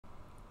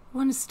I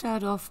want to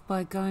start off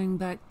by going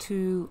back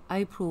to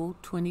April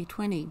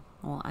 2020,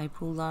 or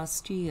April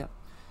last year,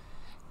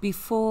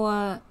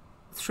 before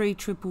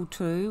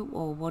 3222,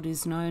 or what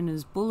is known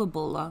as Bulla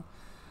Bulla,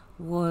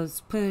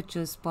 was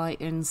purchased by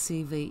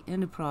NCV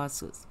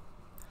Enterprises.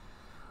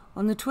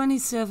 On the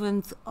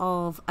 27th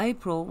of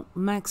April,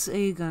 Max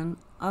Egan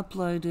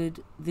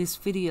uploaded this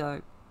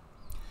video.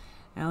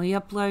 Now, he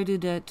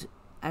uploaded it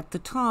at the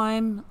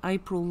time,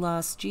 April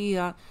last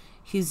year.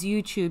 His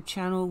YouTube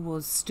channel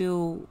was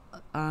still,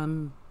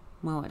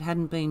 it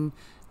hadn't been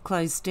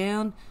closed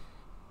down,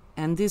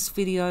 and this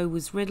video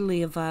was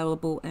readily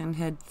available and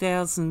had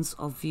thousands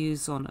of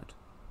views on it.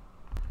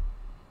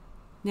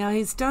 Now,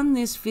 he's done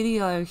this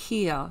video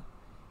here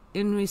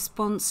in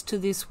response to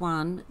this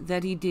one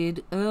that he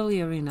did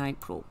earlier in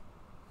April.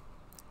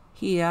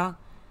 Here,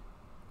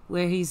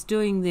 where he's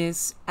doing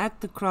this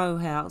at the Crow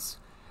House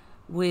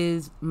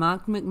with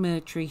Mark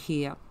McMurtry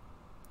here.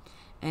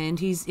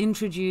 And he's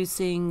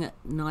introducing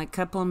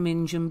Nightcap on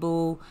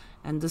Minjimble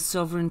and the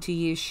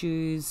sovereignty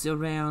issues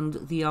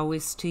around the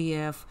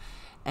OSTF.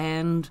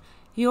 And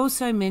he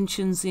also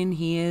mentions in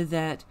here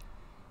that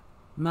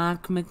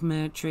Mark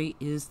McMurtry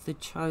is the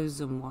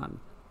chosen one.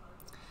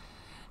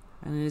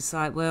 And it's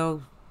like,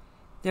 well,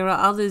 there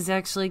are others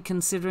actually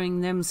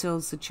considering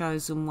themselves the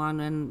chosen one,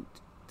 and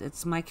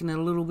it's making it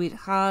a little bit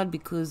hard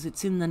because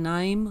it's in the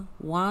name,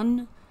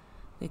 one.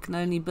 There can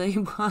only be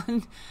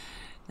one,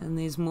 and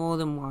there's more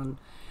than one.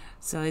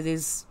 So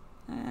there's,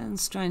 and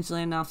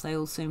strangely enough, they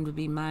all seem to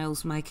be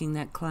males making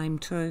that claim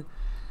too.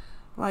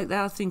 Like,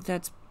 I think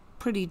that's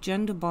pretty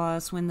gender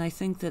biased when they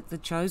think that the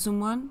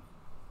chosen one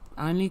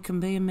only can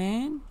be a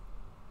man.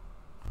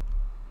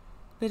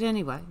 But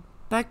anyway,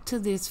 back to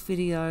this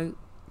video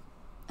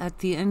at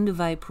the end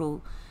of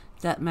April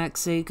that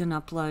Max Egan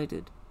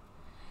uploaded.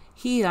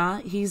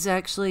 Here, he's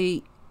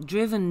actually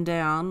driven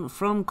down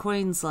from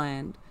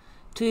Queensland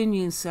to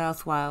New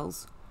South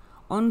Wales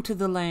onto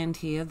the land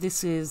here.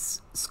 This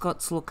is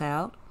Scott's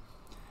Lookout,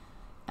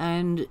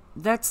 and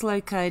that's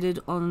located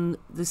on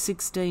the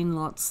 16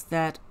 lots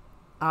that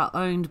are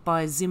owned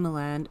by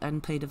Zimmerland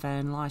and Peter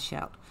Van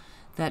Lieshout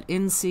that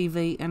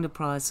NCV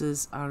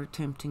Enterprises are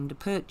attempting to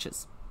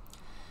purchase.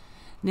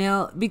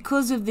 Now,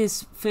 because of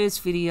this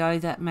first video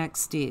that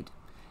Max did,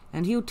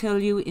 and he'll tell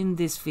you in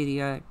this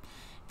video,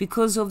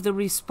 because of the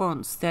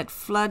response that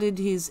flooded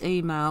his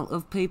email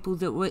of people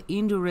that were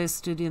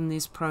interested in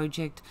this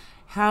project,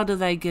 how do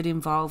they get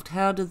involved,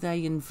 how do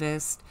they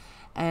invest,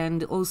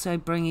 and also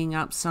bringing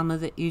up some of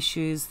the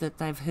issues that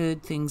they've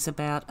heard things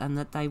about and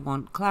that they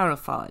want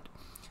clarified.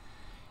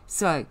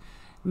 So,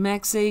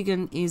 Max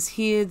Egan is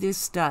here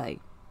this day.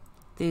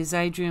 There's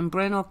Adrian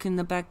Brennock in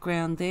the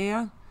background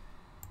there,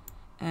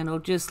 and I'll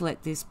just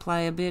let this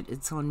play a bit,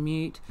 it's on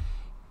mute,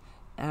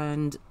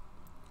 and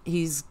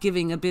he's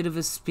giving a bit of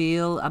a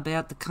spiel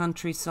about the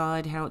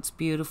countryside, how it's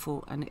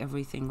beautiful and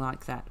everything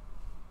like that.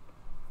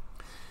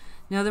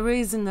 Now, the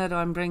reason that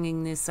I'm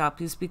bringing this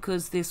up is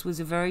because this was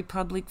a very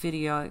public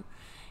video.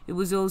 It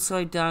was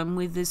also done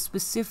with the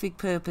specific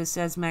purpose,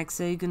 as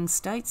Max Egan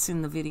states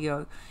in the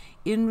video,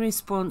 in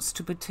response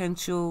to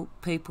potential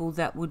people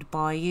that would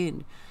buy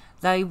in.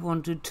 They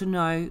wanted to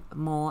know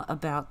more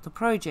about the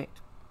project.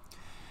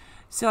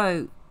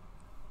 So,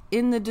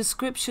 in the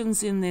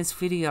descriptions in this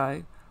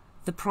video,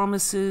 the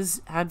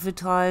promises,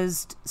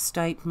 advertised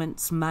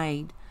statements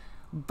made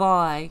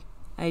by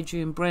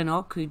Adrian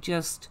Brennock, who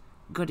just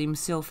got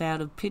himself out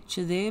of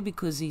picture there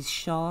because he's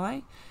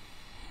shy,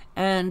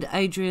 and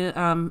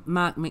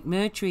Mark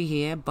McMurtry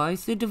here,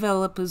 both the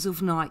developers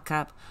of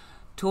Nightcap,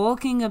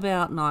 talking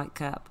about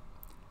Nightcap.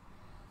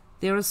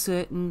 There are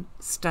certain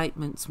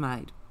statements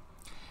made.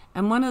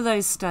 And one of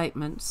those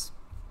statements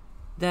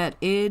that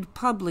aired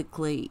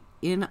publicly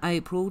in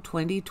April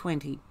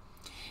 2020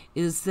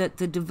 is that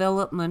the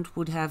development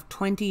would have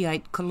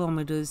 28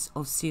 kilometres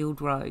of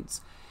sealed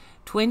roads.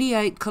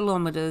 28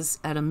 kilometres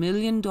at $1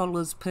 million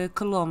per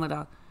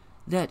kilometre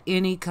that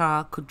any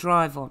car could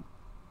drive on.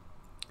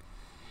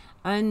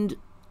 And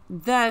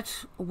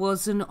that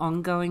was an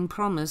ongoing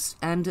promise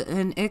and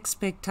an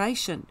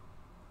expectation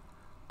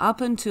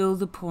up until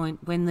the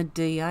point when the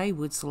DA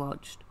was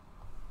lodged.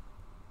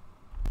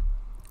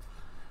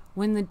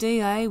 When the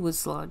DA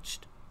was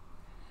lodged,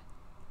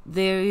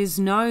 there is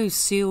no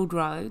sealed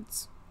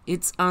roads.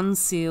 It's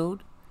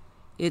unsealed.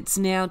 It's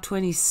now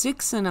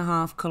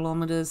 26.5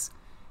 kilometres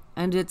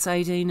and it's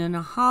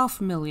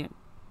 18.5 million.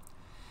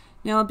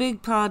 Now, a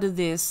big part of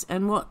this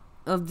and what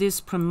of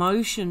this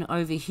promotion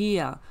over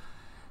here,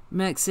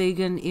 Max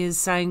Egan is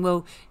saying,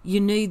 well, you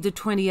need the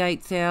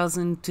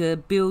 28,000 to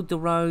build the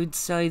roads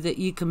so that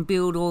you can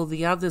build all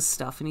the other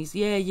stuff. And he's,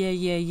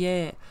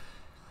 yeah.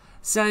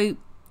 So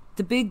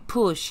the big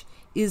push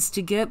is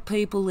to get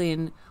people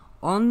in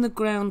on the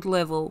ground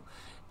level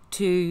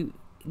to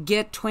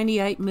get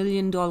 $28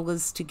 million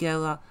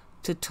together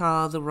to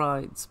tar the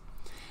roads.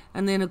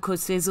 And then, of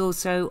course, there's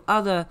also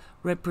other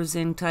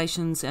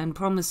representations and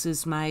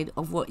promises made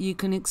of what you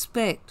can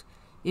expect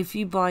if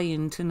you buy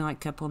into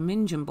Nightcap on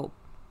Minjimble.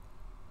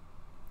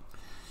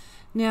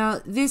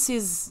 Now, this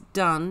is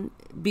done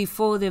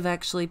before they've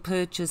actually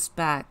purchased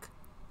back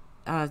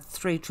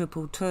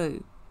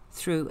 3222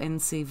 through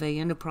NCV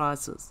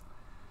Enterprises.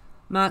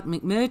 Mark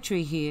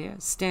McMurtry here,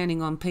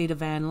 standing on Peter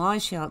Van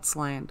Lieshout's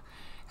land,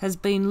 has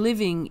been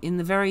living in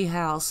the very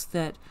house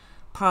that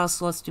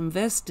past lost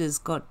investors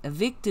got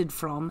evicted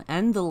from,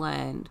 and the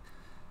land,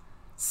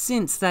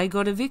 since they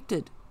got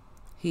evicted.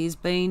 He's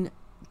been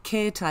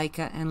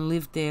caretaker and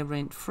lived there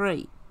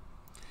rent-free.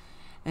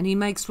 And he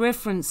makes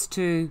reference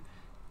to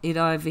it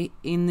over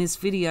in this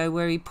video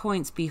where he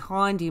points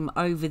behind him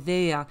over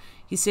there.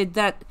 He said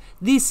that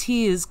this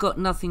here's got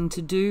nothing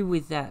to do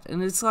with that.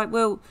 And it's like,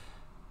 well,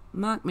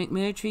 Mark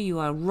McMurtry, you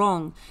are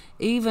wrong.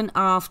 Even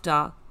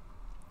after,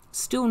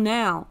 still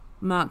now,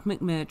 Mark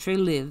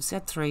McMurtry lives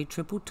at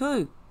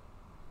 3222.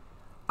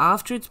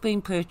 After it's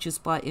been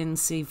purchased by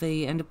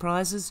NCV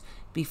Enterprises,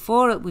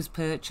 before it was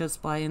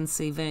purchased by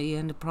NCV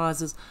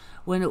Enterprises,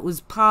 when it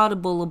was part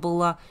of Bulla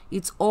Bulla,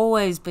 it's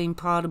always been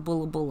part of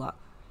Bulla Bulla.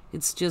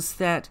 It's just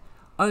that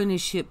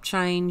ownership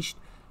changed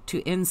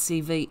to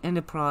NCV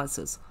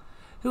Enterprises,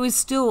 who is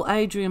still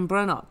Adrian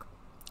Brannock.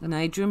 And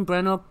Adrian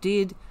Brannock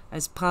did,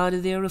 as part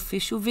of their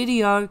official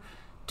video,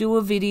 do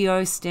a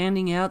video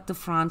standing out the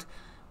front,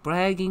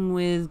 bragging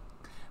with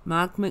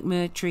Mark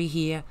McMurtry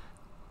here,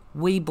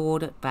 we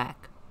bought it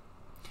back.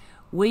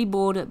 We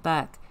bought it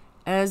back,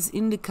 as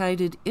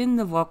indicated in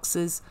the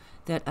Voxes,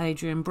 that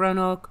Adrian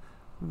Brannock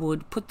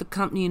would put the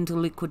company into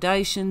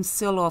liquidation,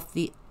 sell off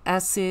the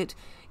asset,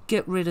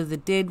 get rid of the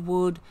dead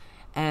wood,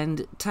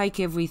 and take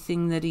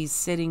everything that he's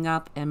setting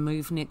up and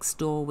move next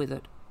door with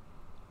it.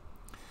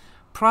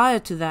 Prior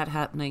to that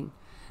happening,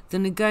 the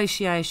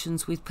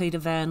negotiations with Peter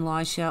Van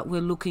Lieshout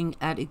were looking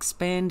at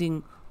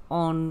expanding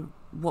on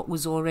what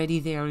was already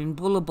there in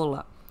Bulla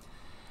Bulla.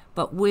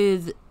 But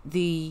with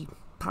the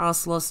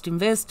past lost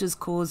investors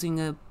causing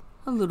a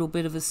little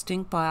bit of a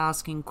stink by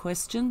asking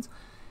questions,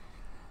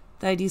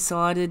 they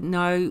decided,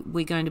 no,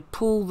 we're going to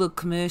pull the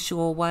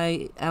commercial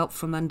away out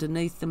from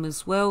underneath them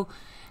as well,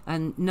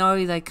 and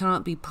no, they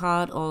can't be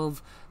part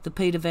of the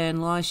Peter Van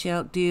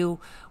Lieshout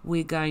deal.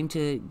 We're going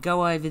to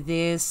go over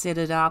there, set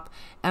it up,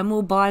 and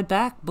we'll buy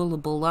back Bulla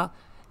Bulla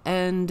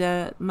and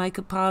make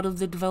it part of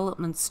the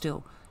development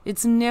still.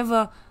 It's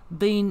never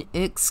been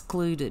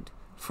excluded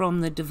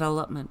from the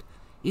development.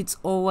 It's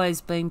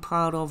always been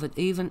part of it.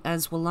 Even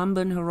as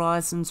Wollumban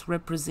Horizons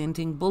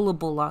representing Bulla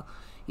Bulla,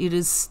 it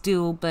has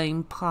still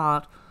been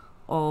part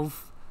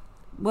of,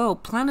 well,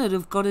 Planet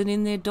have got it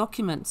in their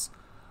documents.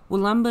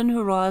 Wollumban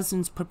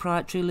Horizons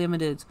Proprietary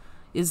Limited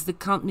is the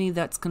company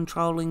that's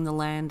controlling the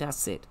land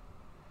asset.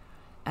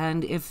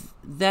 And if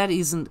that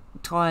isn't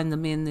tying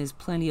them in, there's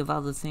plenty of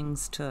other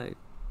things too.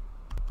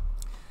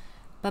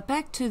 But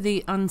back to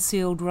the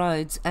unsealed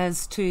roads,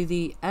 as to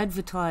the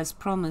advertised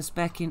promise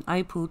back in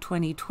April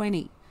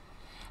 2020.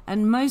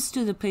 And most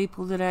of the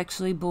people that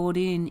actually bought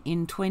in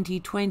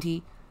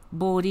 2020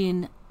 bought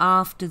in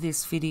after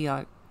this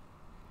video.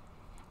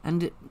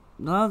 And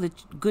well, the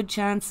good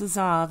chances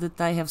are that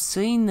they have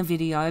seen the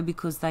video,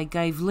 because they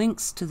gave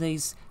links to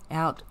these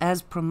out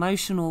as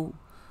promotional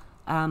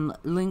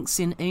links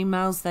in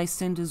emails they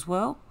send as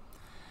well,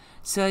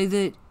 so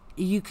that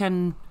you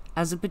can,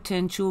 as a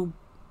potential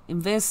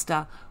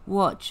investor,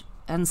 watch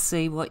and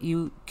see what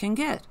you can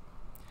get.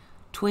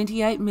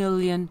 28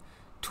 million,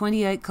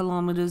 28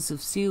 kilometres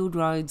of sealed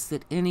roads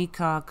that any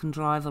car can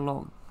drive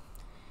along.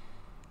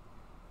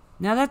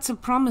 Now that's a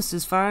promise,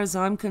 as far as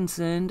I'm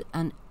concerned,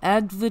 an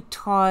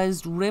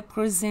advertised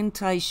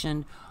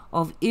representation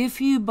of, if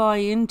you buy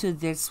into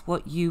this,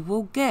 what you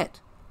will get.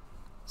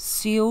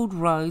 Sealed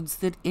roads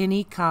that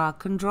any car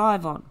can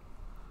drive on.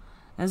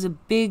 That's a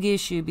big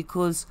issue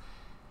because,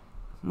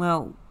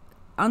 well,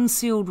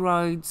 unsealed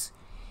roads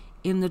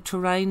in the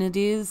terrain it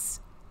is,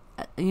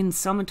 in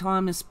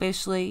summertime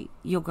especially,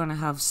 you're going to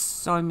have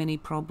so many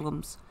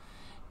problems.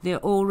 There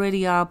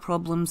already are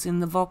problems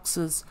in the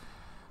Voxes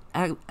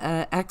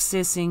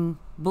accessing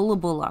Bulla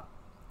Bulla.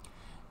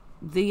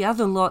 The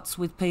other lots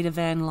with Peter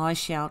Van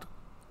Lieshout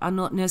are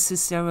not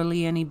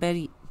necessarily any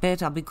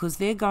better, because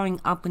they're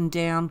going up and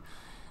down,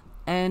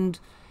 and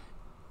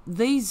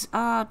these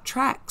are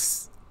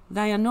tracks.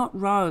 They are not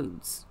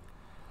roads.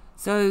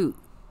 So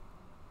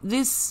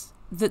this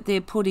that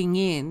they're putting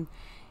in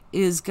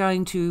is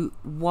going to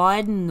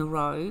widen the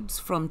roads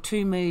from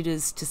 2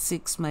 meters to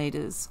 6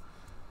 meters.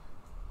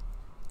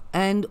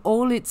 And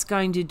all it's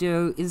going to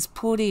do is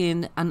put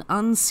in an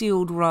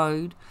unsealed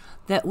road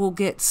that will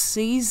get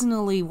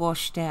seasonally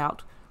washed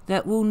out,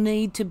 that will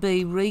need to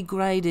be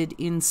regraded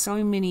in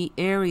so many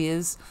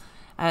areas,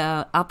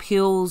 up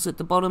hills, at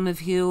the bottom of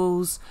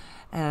hills,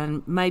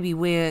 and maybe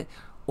where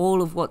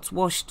all of what's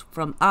washed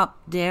from up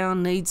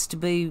down needs to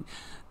be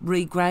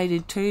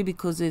regraded too,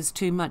 because there's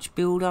too much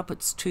build-up,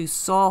 it's too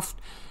soft,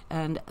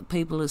 and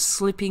people are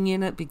slipping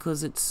in it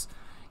because it's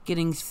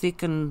getting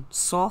thick and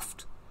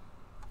soft.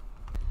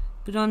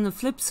 But on the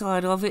flip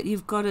side of it,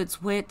 you've got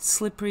it's wet,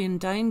 slippery and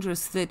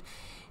dangerous, that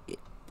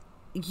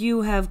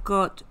you have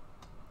got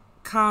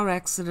car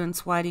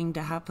accidents waiting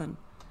to happen.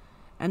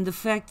 And the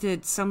fact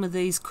that some of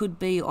these could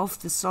be off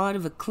the side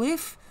of a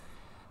cliff,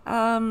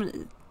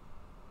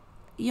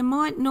 you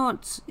might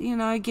not,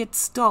 get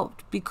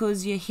stopped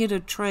because you hit a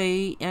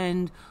tree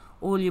and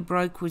all you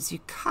broke was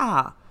your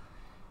car.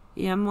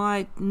 You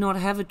might not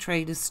have a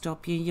tree to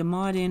stop you. You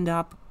might end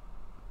up,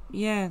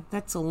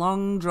 that's a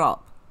long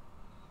drop.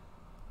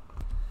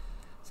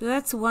 So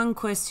that's one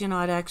question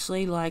I'd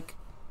actually like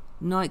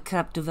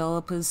Nightcap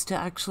developers to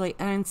actually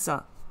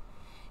answer,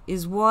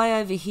 is why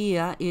over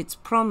here it's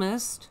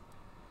promised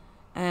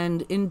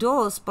and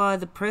endorsed by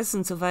the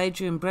presence of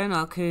Adrian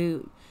Brannock,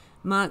 who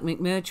Mark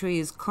McMurtry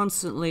is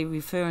constantly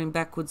referring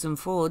backwards and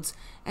forwards,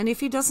 and if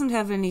he doesn't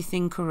have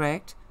anything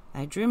correct,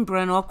 Adrian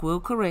Brannock will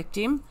correct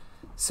him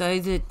so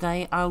that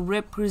they are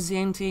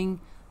representing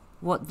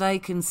what they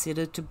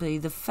consider to be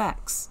the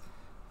facts.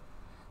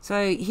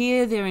 So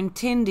here they're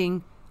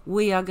intending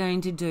we are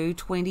going to do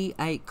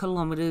 28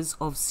 kilometres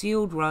of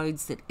sealed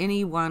roads that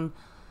anyone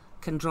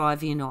can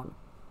drive in on.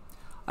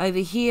 Over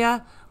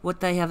here, what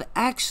they have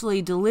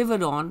actually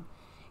delivered on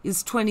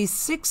is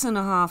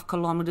 26.5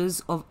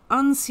 kilometres of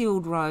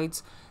unsealed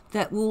roads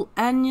that will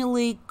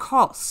annually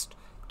cost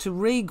to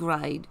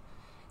regrade,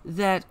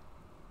 that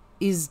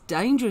is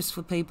dangerous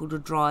for people to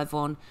drive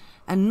on,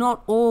 and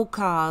not all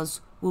cars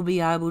will be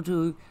able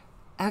to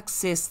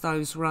access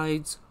those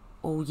roads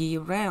all year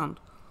round.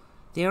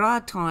 There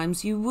are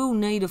times you will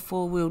need a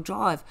four-wheel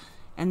drive,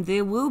 and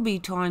there will be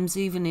times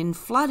even in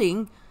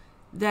flooding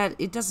that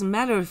it doesn't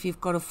matter if you've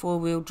got a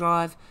four-wheel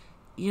drive,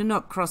 you're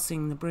not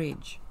crossing the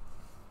bridge.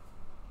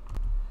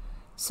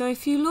 So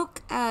if you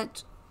look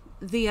at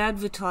the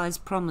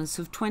advertised promise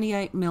of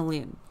 28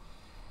 million,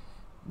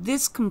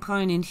 this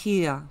component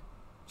here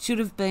should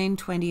have been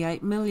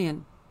 28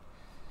 million.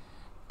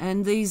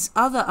 And these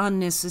other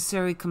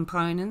unnecessary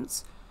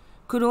components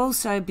could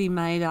also be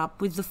made up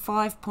with the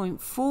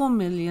 5.4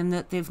 million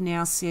that they've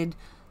now said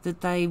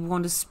that they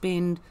want to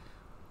spend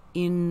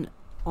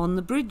on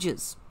the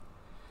bridges.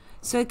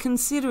 So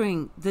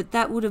considering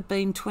that would have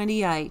been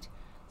 28,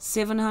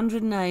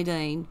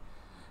 718,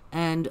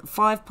 and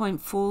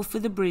 5.4 for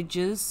the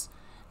bridges,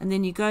 and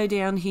then you go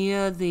down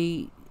here,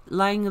 the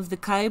laying of the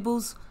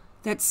cables,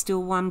 that's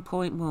still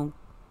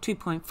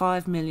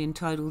 2.5 million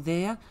total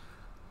there.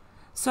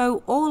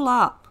 So all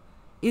up,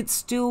 it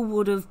still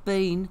would have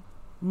been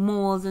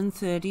more than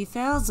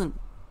 30,000.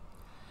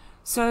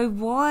 So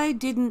why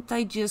didn't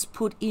they just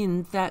put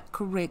in that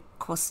correct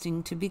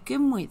costing to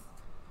begin with?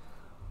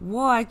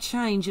 Why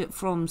change it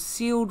from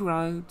sealed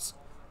roads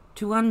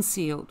to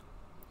unsealed,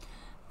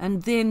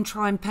 and then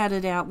try and pad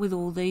it out with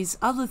all these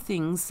other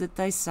things that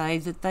they say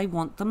that they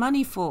want the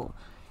money for?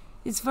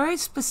 It's very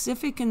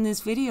specific in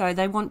this video.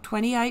 They want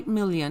 28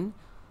 million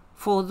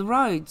for the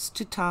roads,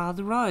 to tar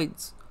the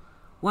roads.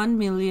 1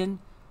 million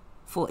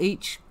for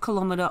each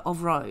kilometre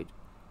of road.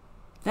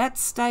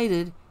 That's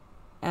stated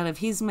out of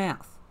his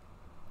mouth,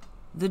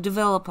 the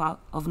developer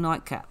of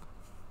Nightcap.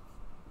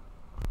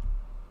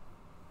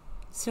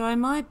 So I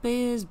might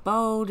be as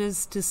bold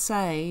as to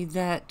say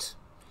that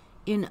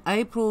in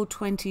April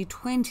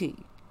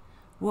 2020,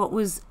 what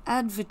was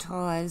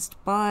advertised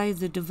by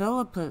the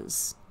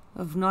developers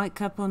of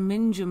Nightcap on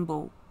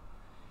Minjimble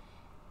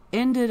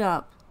ended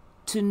up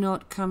to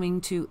not coming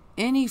to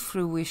any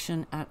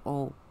fruition at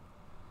all.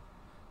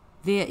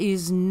 There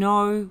is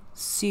no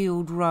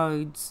sealed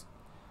roads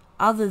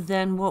other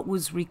than what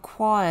was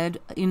required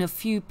in a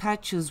few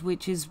patches,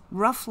 which is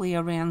roughly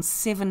around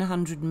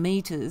 700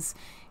 metres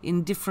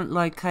in different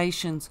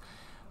locations,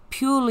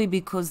 purely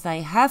because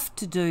they have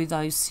to do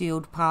those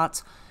sealed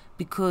parts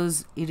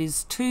because it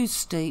is too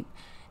steep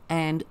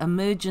and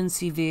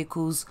emergency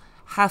vehicles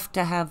have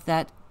to have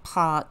that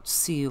part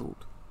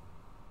sealed.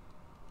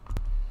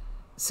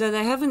 So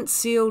they haven't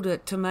sealed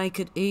it to make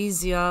it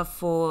easier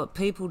for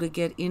people to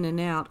get in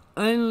and out,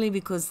 only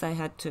because they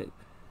had to.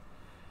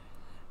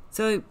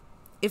 So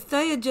if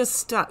they had just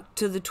stuck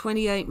to the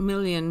 28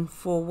 million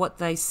for what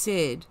they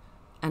said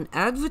and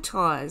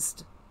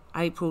advertised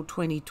April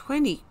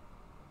 2020,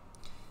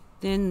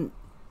 then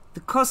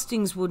the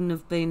costings wouldn't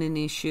have been an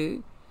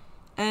issue,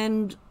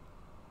 and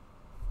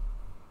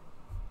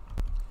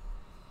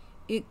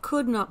it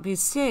could not be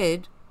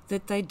said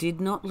that they did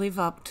not live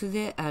up to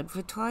their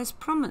advertised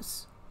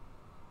promise.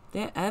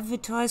 Their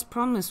advertised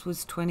promise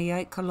was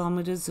 28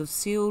 kilometres of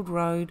sealed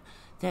road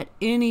that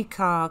any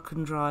car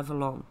can drive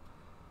along.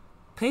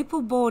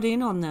 People bought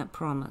in on that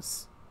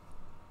promise.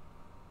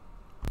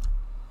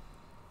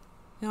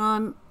 Now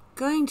I'm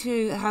going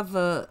to have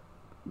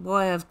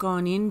why I've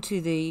gone into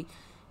the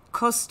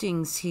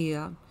costings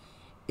here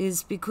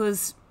is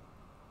because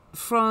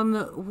from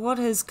what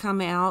has come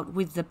out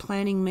with the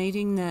planning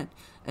meeting, that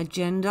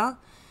agenda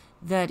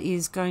that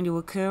is going to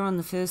occur on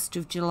the 1st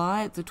of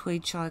July at the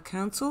Tweed Shire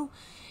Council,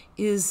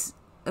 is,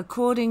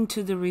 according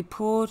to the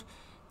report,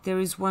 there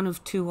is one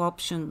of two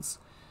options.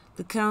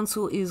 The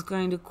council is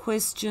going to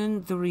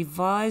question the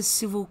revised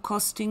civil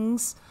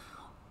costings,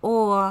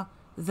 or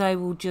they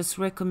will just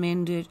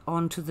recommend it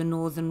onto the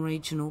Northern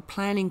Regional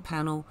Planning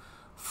Panel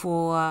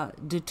for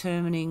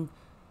determining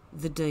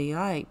the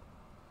DA.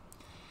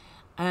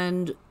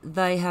 And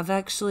they have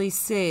actually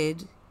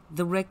said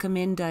the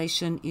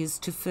recommendation is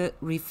to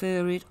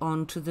refer it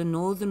on to the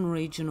Northern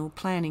Regional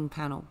Planning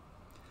Panel.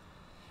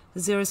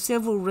 There are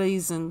several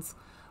reasons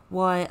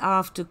why,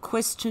 after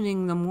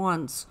questioning them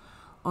once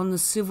on the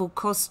civil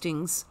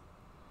costings,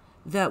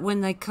 that when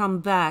they come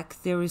back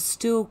there is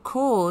still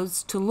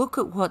cause to look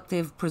at what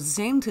they've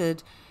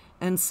presented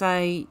and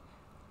say,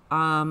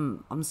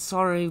 I'm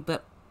sorry,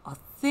 but I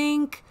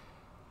think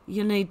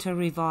you need to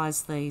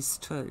revise these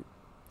too.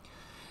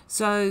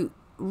 So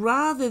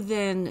rather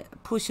than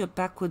push it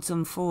backwards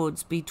and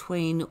forwards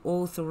between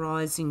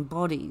authorising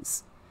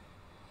bodies,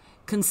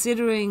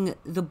 considering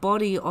the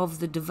body of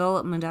the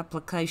development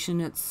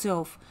application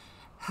itself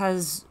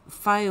has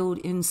failed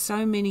in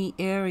so many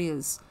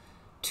areas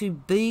to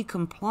be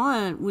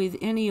compliant with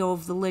any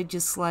of the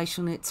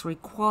legislation it's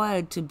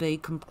required to be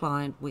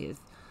compliant with,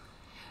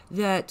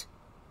 that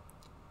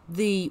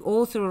the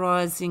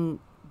authorising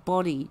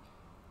body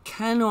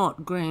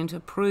cannot grant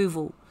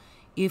approval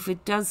if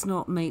it does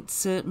not meet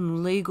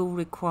certain legal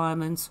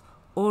requirements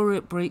or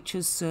it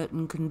breaches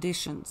certain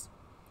conditions.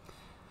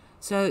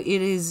 So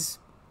it is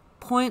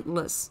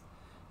pointless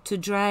to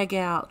drag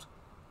out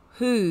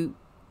who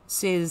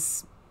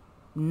says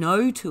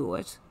no to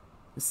it,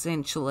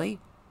 essentially,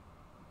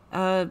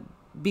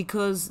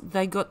 because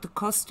they got the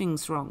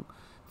costings wrong.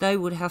 They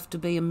would have to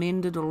be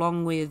amended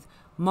along with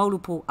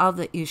multiple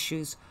other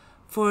issues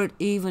for it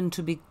even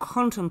to be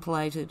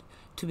contemplated,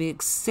 to be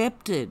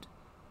accepted,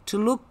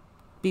 to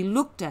be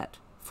looked at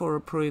for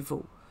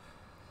approval.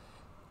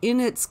 In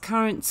its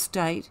current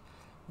state,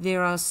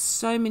 there are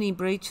so many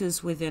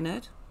breaches within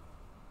it,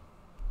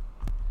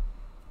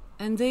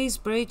 and these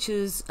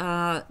breaches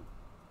are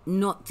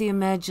not the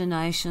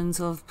imaginations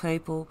of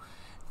people.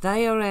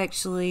 They are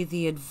actually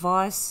the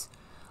advice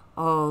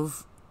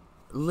of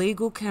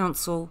legal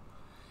counsel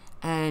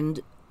and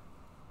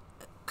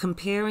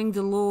comparing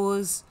the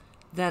laws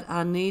that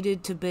are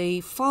needed to be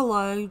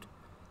followed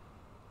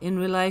in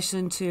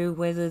relation to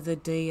whether the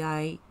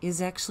DA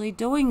is actually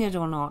doing it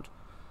or not,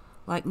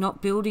 like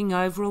not building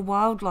over a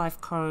wildlife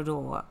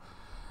corridor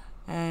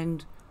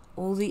and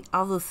all the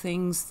other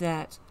things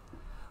that,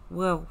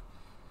 well,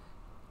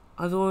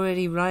 I've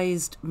already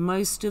raised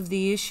most of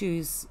the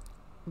issues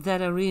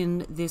that are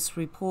in this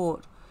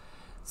report.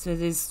 So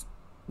there's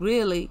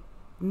really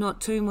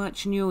not too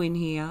much new in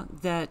here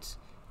that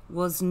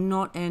was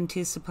not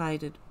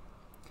anticipated.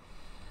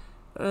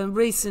 A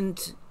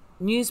recent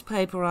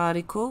newspaper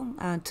article,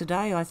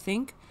 today I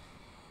think,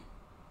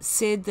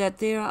 said that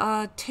there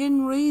are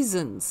 10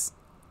 reasons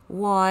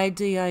why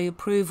DA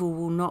approval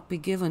will not be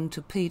given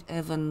to Pete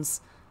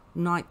Evans'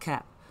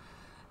 Nightcap.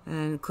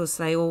 And of course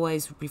they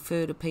always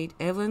refer to Pete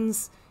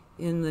Evans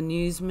in the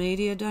news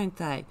media, don't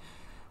they?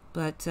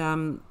 But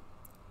 10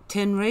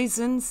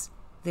 reasons,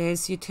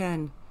 there's your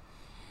 10.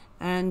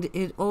 And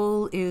it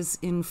all is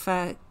in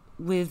fact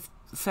with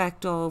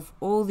fact of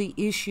all the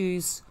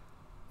issues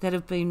that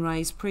have been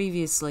raised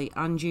previously: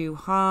 undue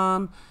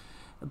harm,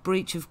 a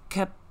breach of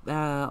cap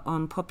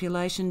on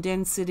population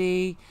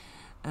density,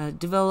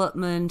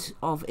 development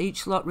of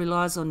each lot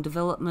relies on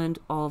development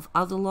of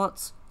other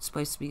lots. It's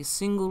supposed to be a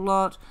single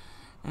lot,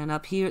 and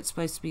up here it's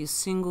supposed to be a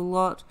single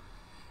lot.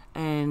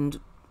 And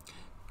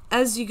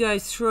as you go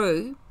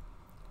through,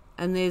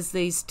 and there's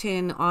these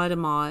 10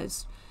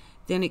 itemised,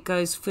 then it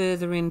goes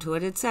further into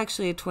it. It's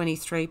actually a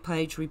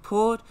 23-page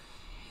report.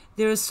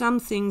 There are some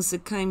things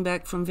that came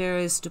back from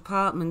various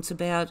departments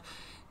about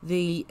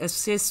the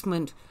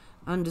assessment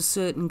under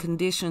certain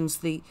conditions.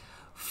 The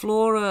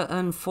flora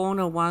and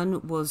fauna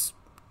one was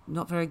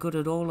not very good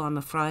at all, I'm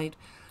afraid.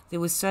 There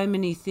were so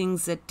many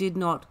things that did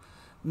not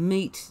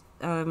meet,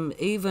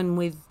 even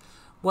with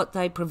what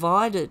they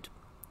provided.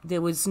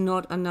 There was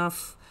not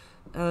enough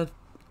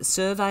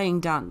surveying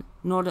done,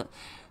 not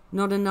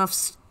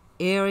enough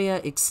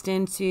area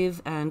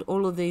extensive, and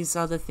all of these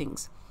other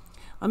things.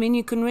 I mean,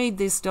 you can read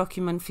this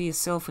document for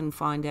yourself and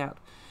find out.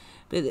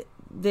 But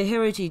the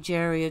heritage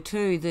area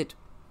too, that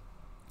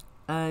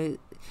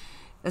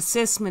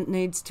assessment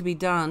needs to be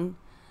done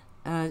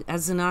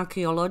as an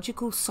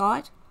archaeological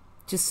site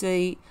to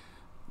see.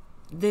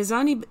 It's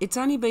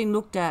only been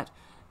looked at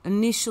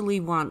initially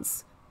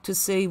once to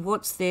see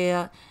what's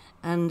there,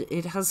 and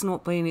it has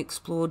not been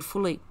explored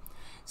fully.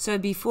 So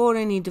before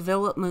any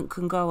development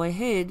can go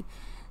ahead,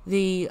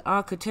 the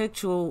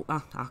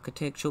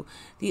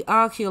the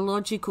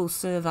archaeological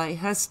survey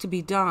has to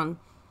be done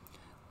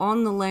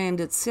on the land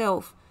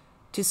itself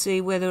to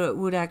see whether it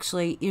would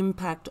actually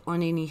impact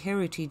on any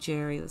heritage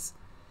areas.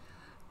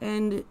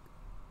 And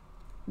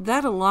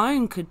that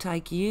alone could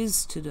take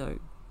years to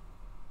do.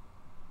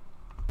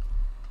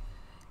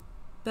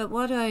 But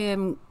what I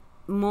am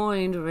more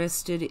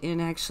interested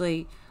in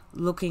actually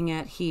looking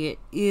at here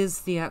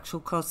is the actual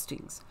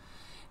costings,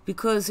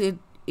 because it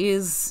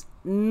is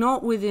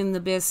not within the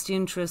best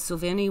interests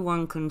of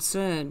anyone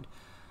concerned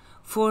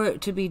for it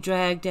to be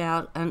dragged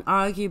out and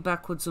argue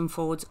backwards and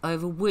forwards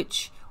over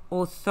which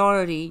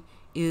authority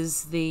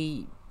is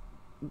the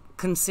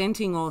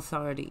consenting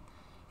authority.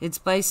 It's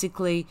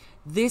basically,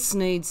 this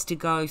needs to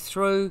go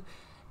through,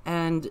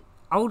 and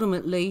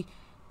ultimately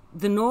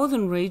the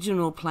Northern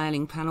Regional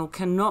Planning Panel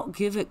cannot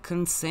give it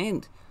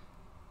consent.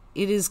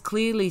 It is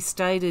clearly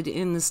stated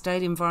in the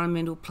State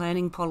Environmental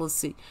Planning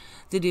Policy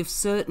that if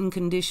certain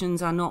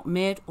conditions are not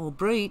met or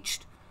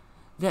breached,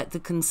 that the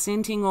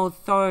consenting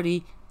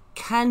authority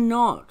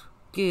cannot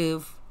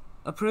give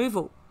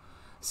approval.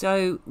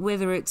 So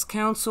whether it's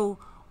Council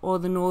or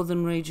the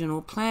Northern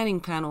Regional Planning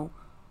Panel,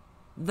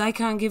 they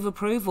can't give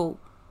approval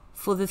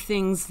for the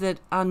things that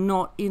are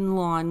not in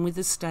line with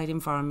the State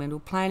Environmental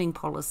Planning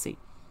Policy.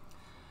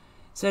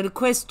 So to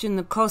question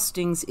the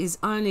costings is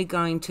only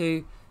going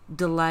to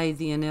delay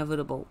the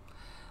inevitable.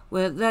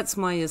 Well, that's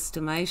my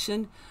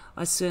estimation.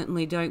 I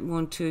certainly don't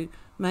want to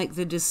make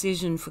the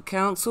decision for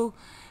Council,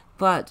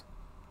 but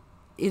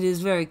it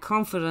is very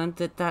confident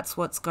that that's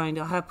what's going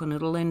to happen.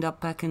 It'll end up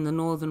back in the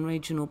Northern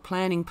Regional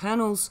Planning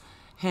Panel's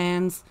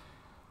hands,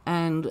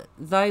 and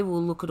they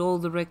will look at all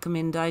the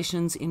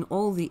recommendations in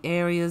all the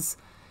areas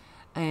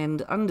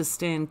and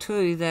understand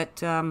too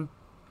that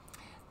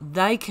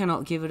they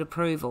cannot give it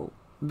approval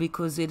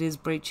because it is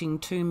breaching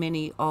too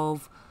many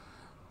of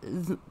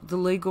the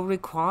legal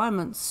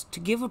requirements to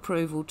give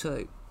approval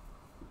to.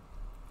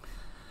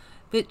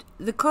 But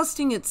the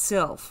costing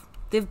itself,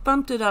 they've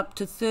bumped it up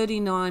to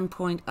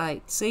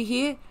 39.8. See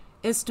here,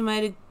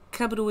 estimated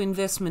capital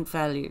investment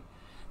value.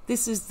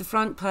 This is the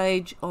front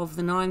page of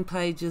the 9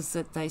 pages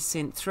that they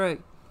sent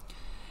through.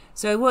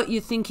 So what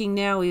you're thinking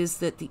now is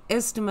that the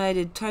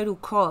estimated total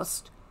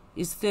cost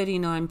is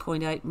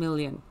 39.8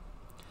 million.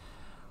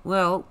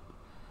 Well,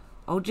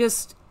 I'll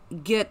just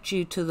get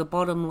you to the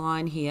bottom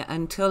line here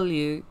and tell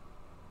you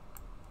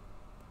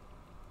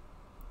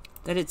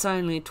that it's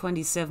only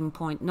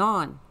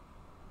 27.9.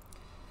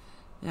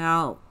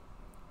 Now,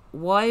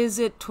 why is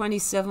it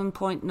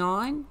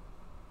 27.9?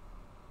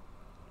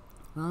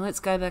 Well, let's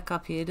go back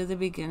up here to the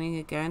beginning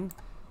again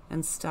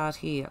and start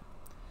here.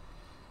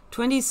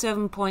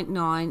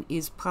 27.9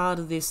 is part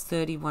of this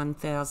 31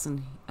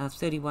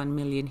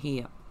 million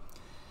here.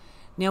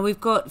 Now we've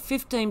got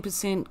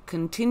 15%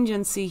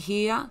 contingency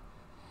here.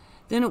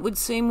 Then it would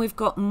seem we've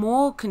got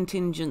more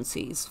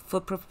contingencies for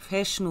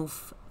professional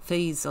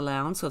fees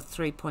allowance of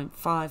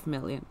 3.5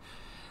 million.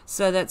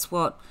 So that's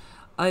what,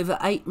 over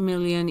 8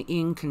 million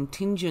in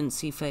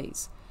contingency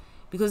fees.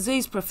 Because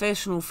these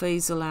professional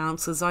fees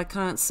allowances, I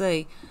can't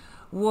see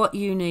what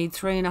you need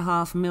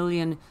 3.5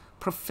 million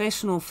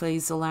professional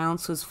fees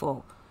allowances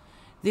for.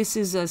 This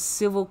is a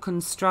civil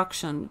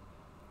construction.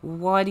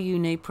 Why do you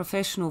need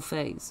professional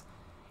fees?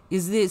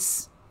 Is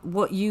this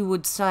what you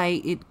would say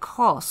it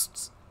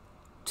costs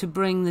to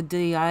bring the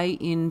DA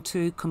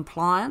into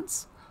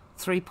compliance?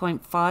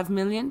 3.5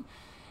 million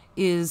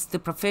is the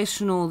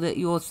professional that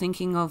you're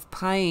thinking of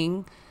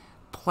paying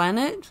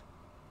Planet,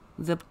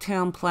 the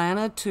town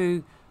planner,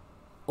 to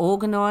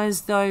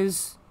organise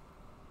those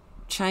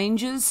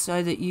changes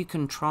so that you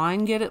can try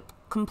and get it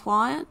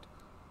compliant?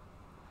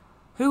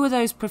 Who are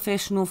those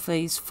professional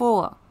fees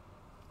for?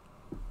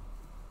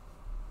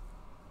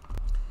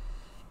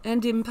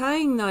 And in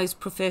paying those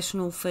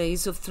professional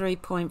fees of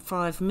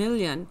 3.5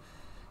 million,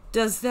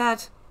 does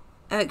that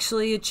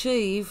actually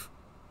achieve,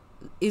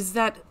 is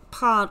that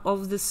part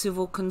of the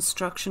civil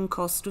construction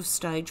cost of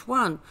stage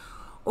 1?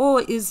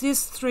 Or is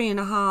this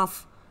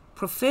 3.5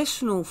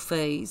 professional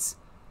fees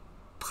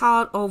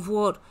part of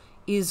what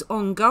is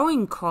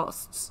ongoing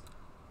costs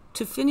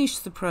to finish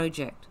the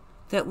project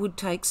that would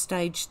take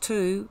stage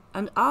 2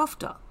 and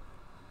after?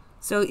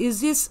 So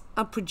is this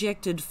a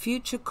projected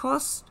future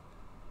cost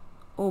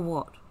or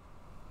what?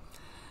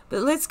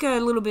 But let's go a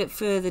little bit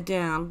further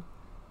down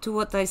to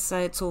what they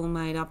say it's all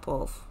made up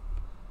of.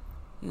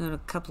 You've got a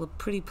couple of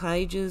pretty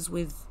pages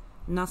with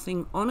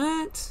nothing on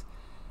it,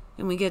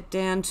 and we get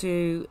down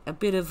to a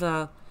bit of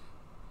a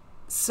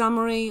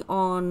summary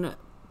on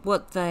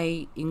what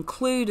they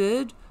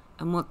included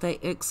and what they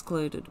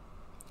excluded.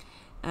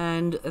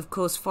 And of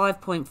course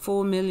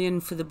 5.4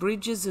 million for the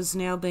bridges has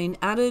now been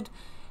added,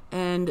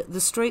 and the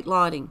street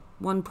lighting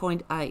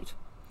 1.8,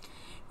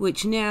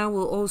 which now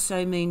will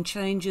also mean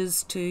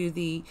changes to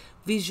the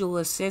visual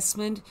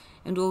assessment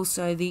and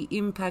also the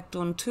impact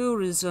on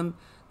tourism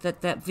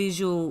that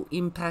visual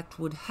impact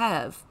would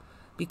have,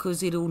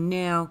 because it'll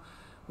now,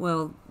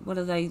 well, what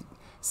are they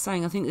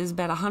saying? I think there's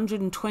about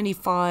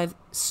 125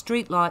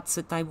 streetlights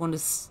that they want to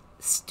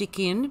stick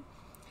in,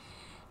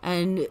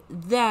 and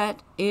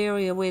that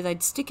area where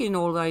they'd stick in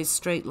all those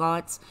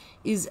streetlights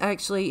is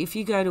actually, if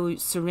you go to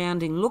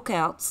surrounding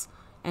lookouts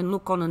and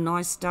look on a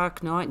nice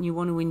dark night and you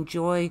want to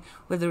enjoy,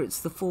 whether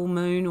it's the full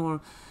moon or,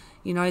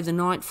 you know, the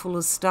night full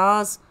of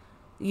stars,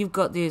 you've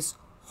got this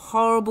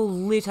horrible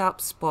lit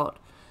up spot.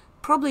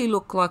 Probably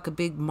look like a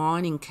big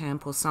mining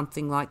camp or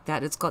something like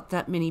that. It's got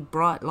that many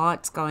bright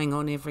lights going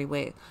on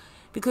everywhere,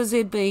 because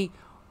there'd be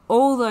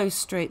all those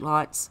street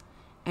lights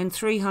and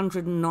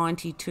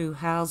 392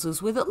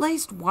 houses with at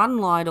least one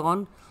light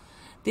on.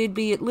 There'd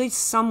be at least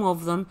some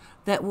of them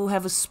that will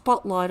have a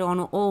spotlight on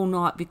all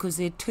night because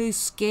they're too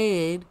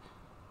scared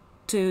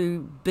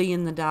to be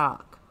in the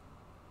dark.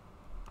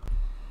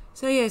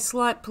 So yeah,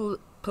 slight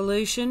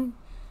pollution,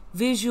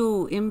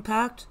 visual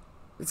impact,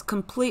 It's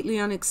completely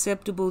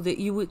unacceptable that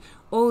you would,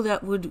 all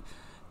that would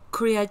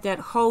create that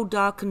whole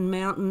darkened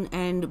mountain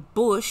and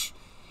bush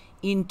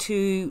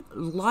into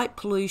light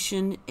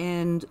pollution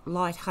and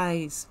light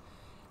haze.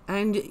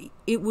 And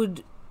it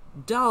would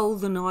dull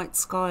the night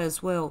sky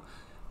as well.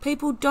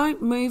 People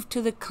don't move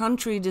to the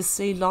country to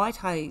see light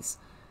haze.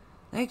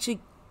 They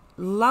actually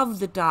love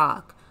the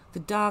dark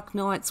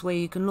nights where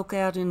you can look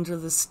out into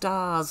the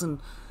stars and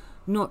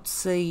not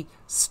see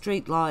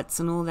street lights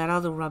and all that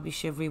other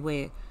rubbish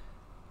everywhere.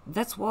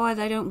 That's why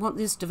they don't want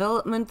this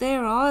development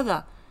there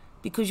either,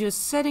 because you're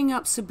setting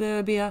up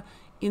suburbia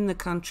in the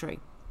country.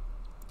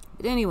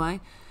 But anyway,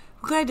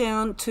 we'll go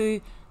down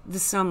to the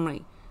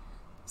summary.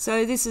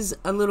 So this is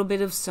a little bit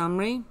of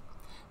summary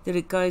that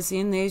it goes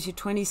in. There's your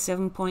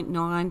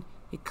 27.9.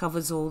 It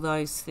covers all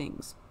those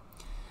things.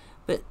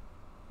 But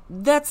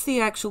that's the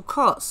actual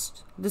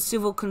cost, the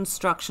civil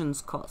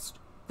construction's cost.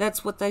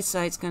 That's what they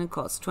say it's going to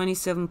cost,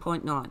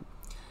 27.9.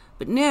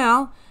 But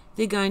now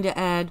they're going to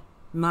add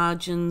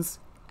margins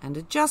and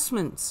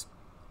adjustments.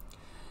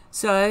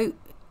 So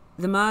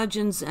the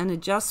margins and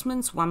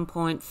adjustments,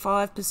 1.5%,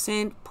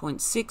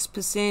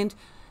 0.6%,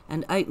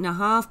 and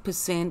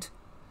 8.5%.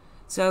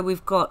 So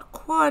we've got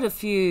quite a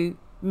few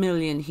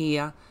million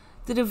here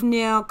that have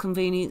now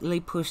conveniently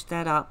pushed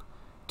that up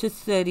to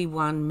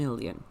 31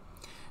 million.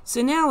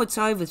 So now it's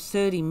over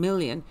 30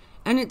 million,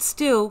 and it's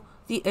still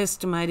the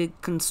estimated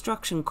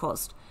construction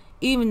cost,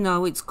 even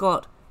though it's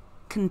got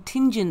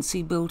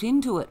contingency built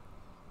into it.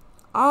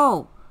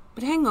 Oh,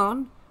 but hang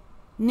on.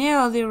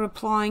 Now they're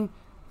applying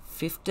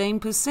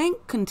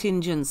 15%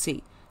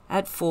 contingency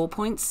at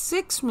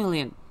 4.6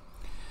 million.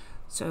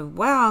 So,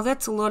 wow,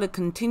 that's a lot of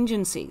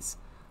contingencies.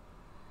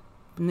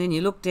 And then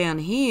you look down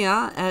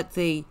here at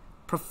the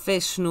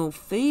professional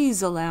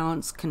fees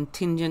allowance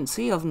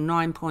contingency of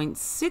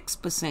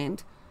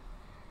 9.6%.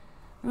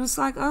 And it's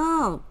like,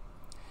 oh,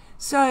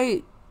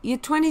 so your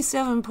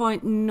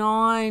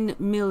 27.9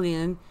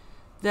 million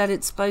that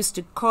it's supposed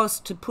to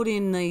cost to put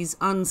in these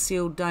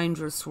unsealed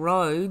dangerous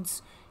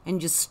roads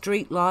and your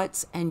street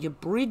lights and your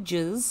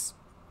bridges,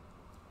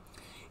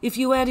 if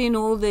you add in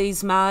all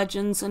these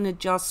margins and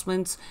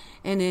adjustments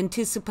and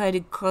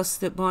anticipated costs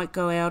that might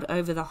go out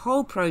over the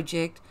whole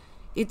project,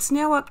 it's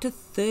now up to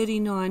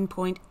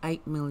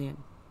 39.8 million.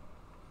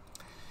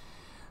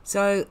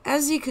 So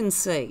as you can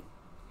see,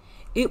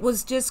 it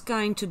was just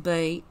going to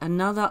be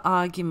another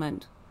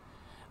argument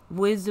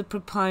with the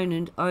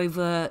proponent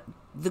over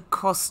the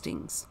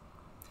costings.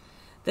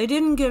 They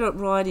didn't get it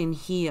right in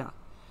here.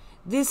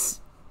 This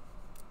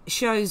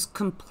shows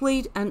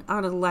complete and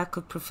utter lack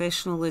of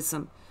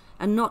professionalism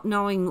and not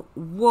knowing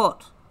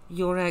what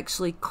you're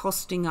actually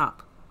costing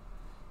up.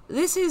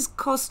 This is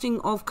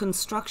costing of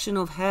construction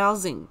of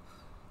housing.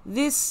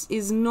 This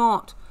is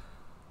not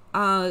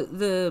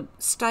the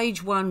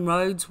stage 1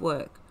 roads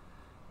work.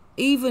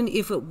 Even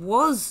if it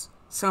was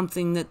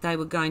something that they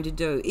were going to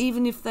do,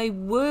 even if they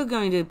were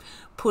going to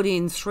put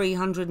in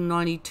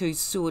 392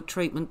 sewer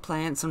treatment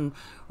plants and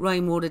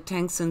rainwater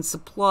tanks and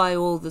supply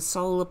all the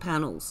solar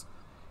panels,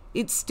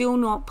 it's still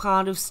not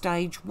part of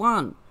stage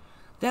 1.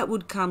 That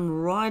would come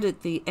right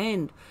at the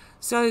end.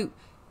 So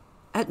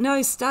at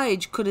no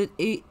stage could it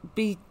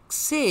be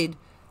said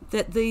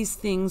that these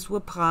things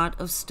were part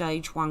of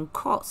stage 1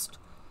 cost.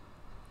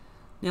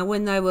 Now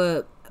when they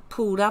were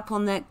pulled up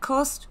on that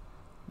cost,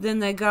 then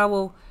they go,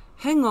 well,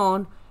 hang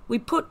on, we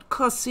put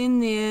costs in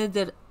there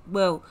that,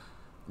 well,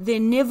 they're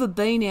never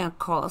been our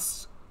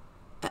costs,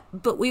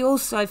 but we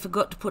also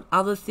forgot to put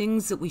other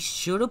things that we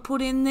should have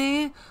put in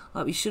there.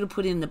 Like we should have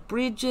put in the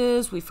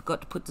bridges, we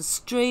forgot to put the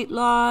street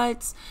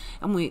lights,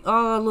 and we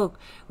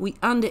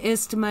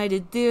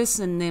underestimated this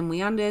and then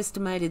we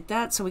underestimated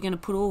that, so we're going to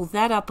put all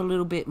that up a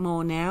little bit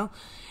more now.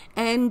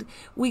 And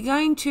we're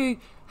going to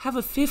have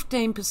a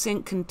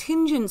 15%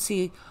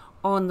 contingency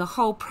on the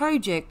whole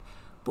project,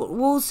 but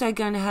we're also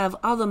going to have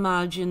other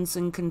margins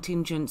and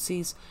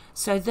contingencies,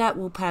 so that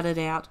will pad it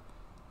out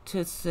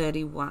to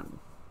 31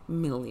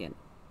 million.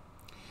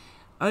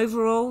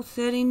 Overall,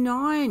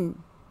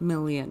 39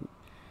 million.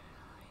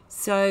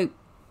 So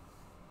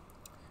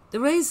the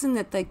reason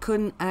that they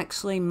couldn't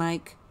actually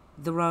make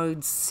the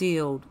roads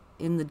sealed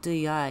in the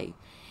DA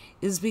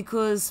is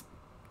because,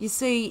 you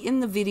see,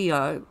 in the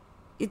video,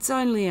 it's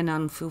only an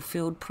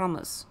unfulfilled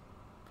promise.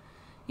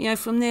 You know,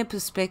 from their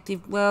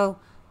perspective,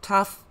 well,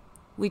 tough,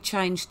 we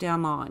changed our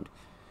mind.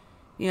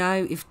 You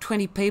know, if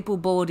 20 people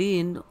bought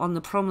in on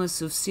the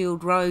promise of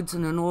sealed roads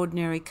and an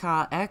ordinary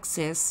car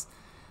access,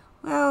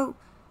 well,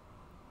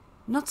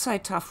 not so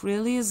tough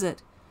really, is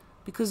it?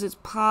 Because it's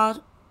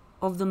part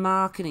of the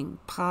marketing,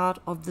 part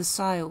of the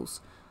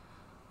sales.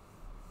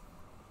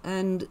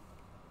 And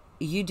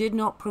you did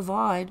not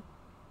provide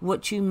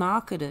what you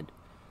marketed.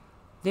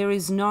 There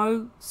is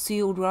no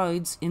sealed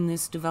roads in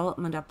this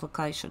development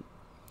application.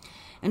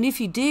 And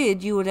if you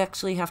did, you would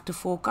actually have to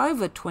fork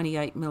over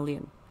 28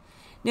 million.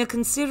 Now,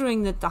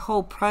 considering that the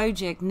whole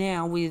project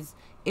now, with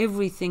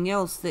everything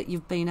else that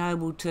you've been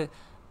able to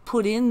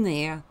put in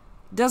there,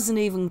 doesn't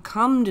even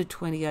come to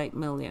 28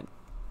 million.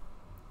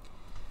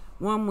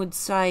 One would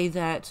say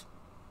that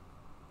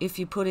if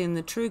you put in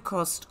the true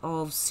cost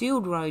of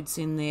sealed roads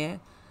in there,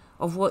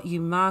 of what you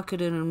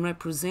marketed and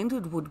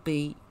represented would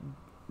be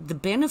the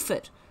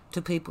benefit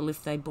to people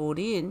if they bought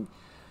in,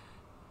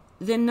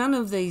 then none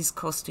of these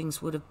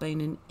costings would have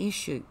been an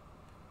issue.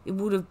 It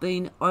would have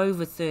been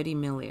over 30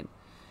 million.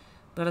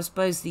 But I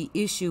suppose the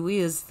issue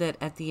is that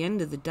at the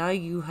end of the day,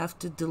 you have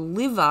to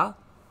deliver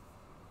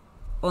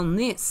on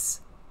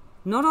this.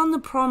 Not on the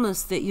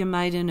promise that you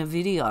made in a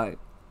video,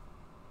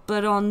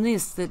 but on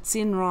this that's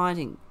in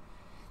writing.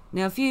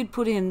 Now, if you'd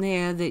put in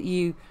there that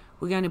you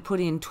were going to put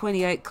in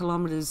 28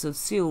 kilometres of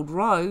sealed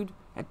road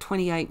at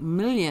 28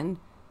 million,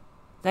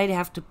 they'd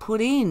have to put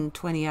in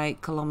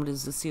 28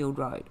 kilometres of sealed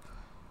road.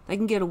 They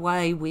can get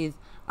away with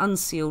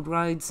unsealed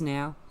roads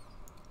now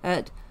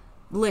at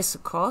lesser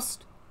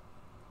cost.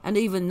 And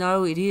even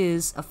though it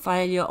is a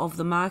failure of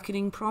the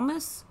marketing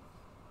promise,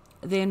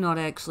 they're not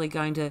actually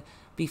going to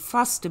be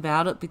fussed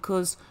about it,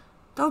 because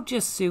they'll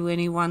just sue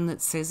anyone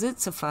that says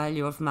it's a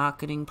failure of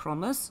marketing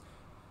promise.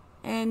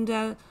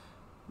 And,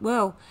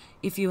 well,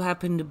 if you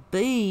happen to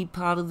be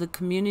part of the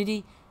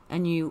community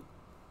and you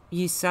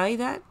say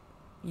that,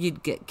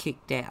 you'd get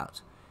kicked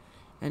out.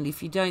 And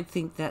if you don't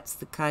think that's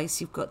the case,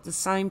 you've got the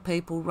same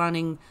people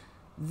running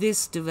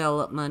this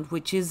development,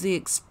 which is the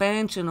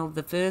expansion of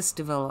the first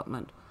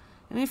development.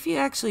 And if you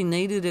actually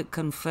needed it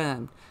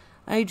confirmed,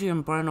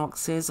 Adrian Brannock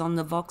says on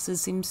the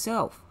Voxes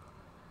himself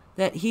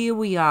that here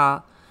we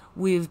are,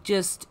 we've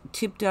just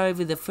tipped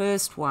over the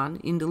first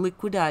one into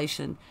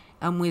liquidation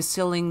and we're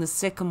selling the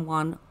second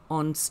one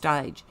on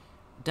stage.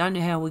 Don't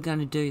know how we're going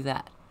to do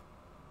that.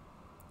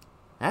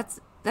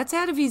 That's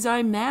out of his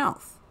own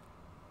mouth.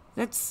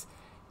 That's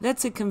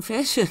a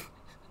confession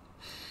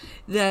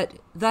that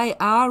they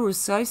are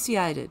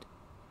associated,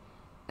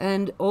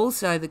 and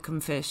also the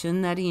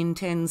confession that he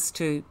intends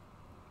to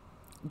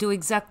do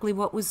exactly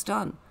what was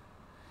done.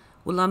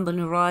 Wollumbin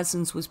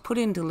Horizons was put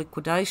into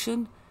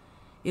liquidation.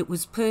 It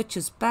was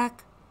purchased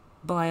back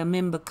by a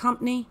member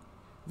company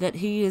that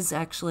he is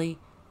actually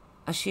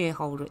a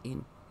shareholder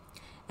in.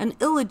 An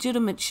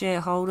illegitimate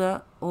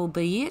shareholder,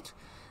 albeit,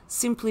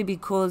 simply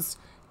because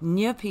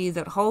Nyepi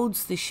that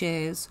holds the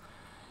shares,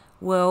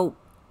 well,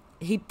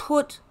 he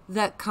put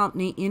that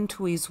company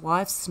into his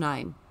wife's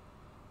name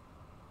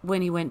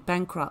when he went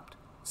bankrupt,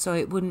 so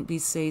it wouldn't be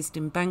seized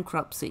in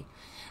bankruptcy.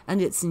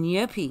 And it's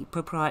Nyepi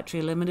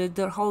Proprietary Limited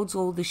that holds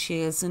all the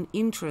shares and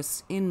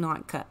interests in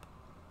Nightcap.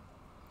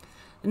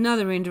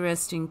 Another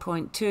interesting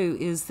point too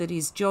is that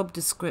his job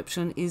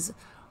description is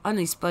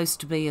only supposed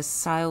to be a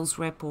sales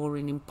rep or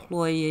an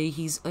employee.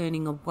 He's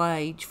earning a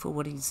wage for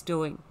what he's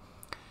doing.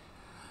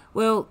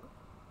 Well,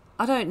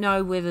 I don't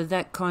know whether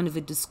that kind of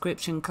a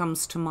description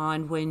comes to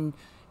mind when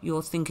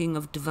you're thinking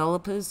of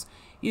developers.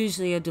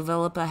 Usually a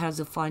developer has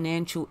a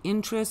financial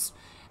interest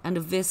and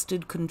a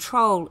vested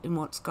control in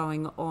what's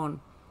going on.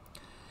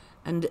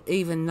 And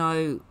even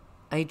though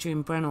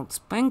Adrian Brannock's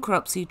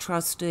bankruptcy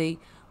trustee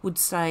would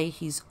say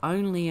he's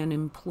only an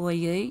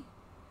employee,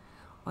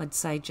 I'd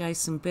say,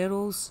 Jason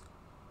Bettles,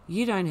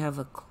 you don't have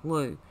a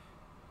clue.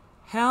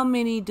 How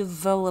many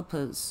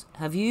developers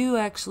have you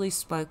actually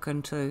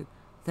spoken to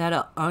that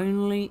are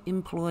only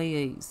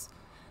employees,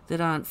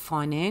 that aren't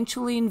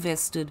financially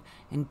invested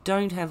and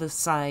don't have a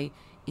say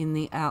in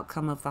the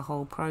outcome of the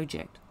whole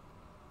project?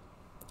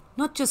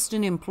 Not just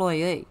an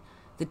employee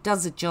that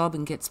does a job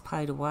and gets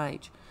paid a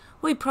wage.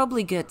 Well, he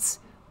probably gets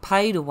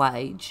paid a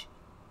wage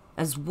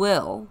as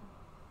well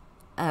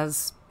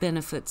as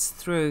benefits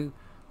through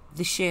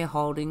the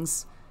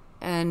shareholdings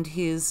and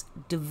his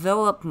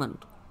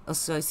development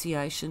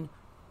association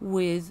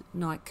with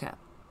Nightcap.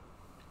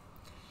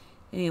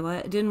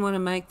 Anyway, I didn't want to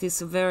make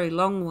this a very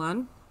long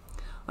one.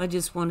 I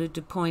just wanted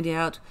to point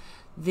out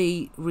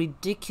the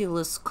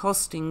ridiculous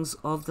costings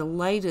of the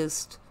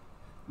latest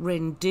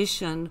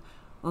rendition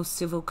of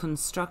civil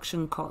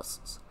construction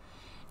costs,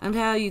 and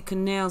how you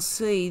can now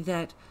see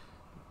that,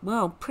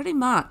 well, pretty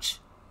much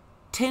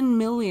 10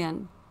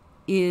 million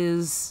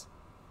is,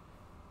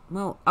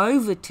 well,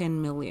 over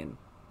 10 million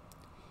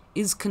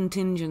is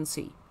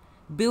contingency,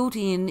 built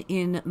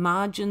in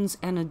margins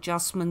and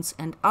adjustments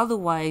and other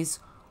ways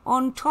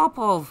on top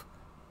of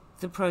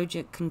the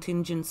project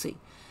contingency.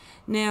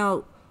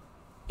 Now,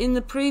 in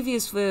the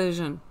previous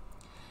version,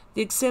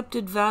 the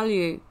accepted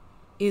value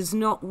is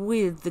not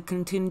with the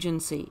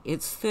contingency.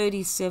 It's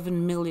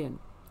 37 million.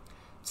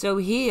 So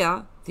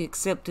here, the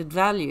accepted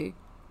value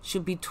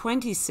should be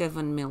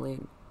 27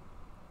 million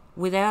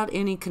without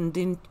any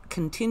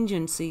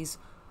contingencies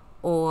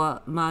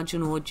or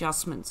marginal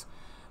adjustments.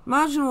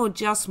 Marginal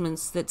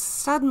adjustments that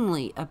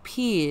suddenly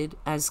appeared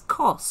as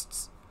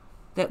costs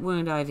that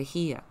weren't over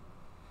here.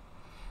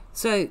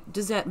 So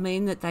does that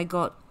mean that they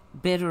got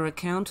better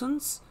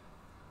accountants?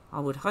 I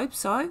would hope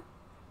so.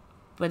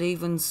 But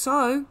even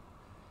so,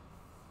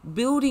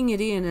 building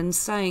it in and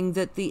saying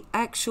that the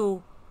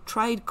actual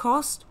trade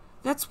cost,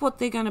 that's what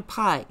they're going to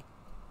pay,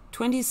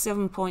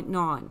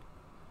 27.9,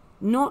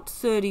 not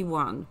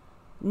 31,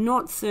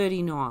 not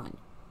 39,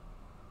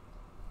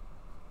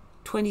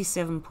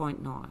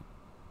 27.9.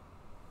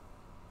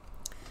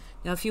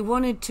 Now, if you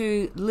wanted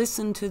to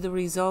listen to the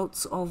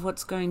results of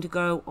what's going to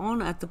go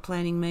on at the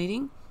planning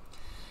meeting,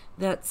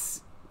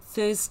 that's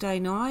Thursday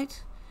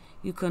night.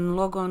 You can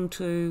log on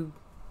to,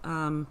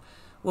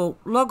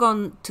 log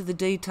on to the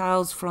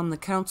details from the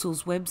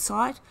council's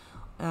website.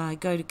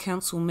 Go to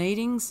council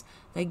meetings.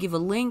 They give a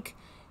link.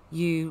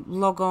 You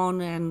log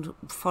on and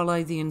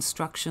follow the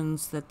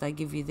instructions that they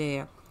give you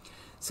there.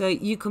 So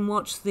you can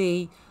watch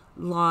the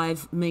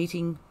live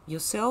meeting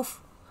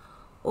yourself,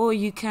 or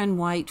you can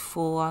wait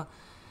for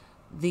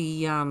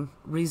the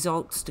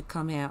results to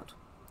come out.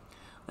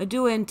 I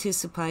do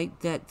anticipate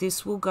that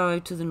this will go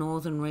to the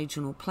Northern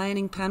Regional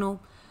Planning Panel,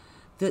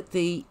 that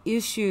the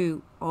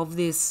issue of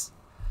this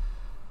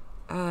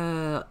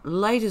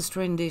latest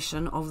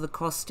rendition of the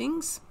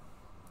costings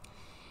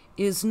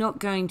is not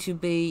going to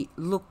be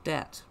looked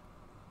at.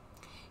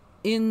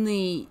 In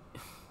the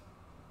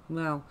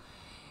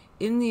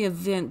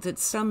event that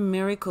some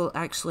miracle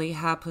actually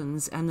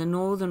happens and the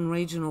Northern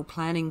Regional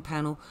Planning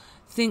Panel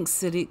thinks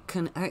that it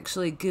can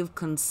actually give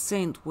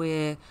consent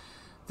where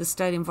the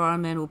state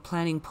environmental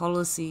planning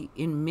policy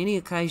in many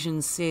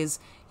occasions says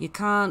you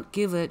can't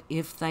give it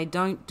if they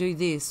don't do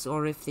this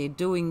or if they're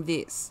doing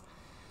this.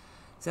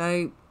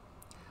 So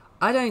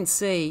I don't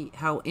see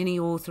how any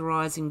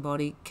authorising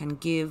body can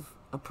give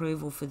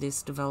approval for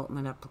this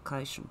development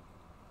application.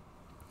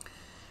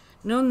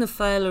 And on the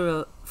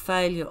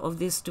failure of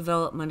this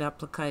development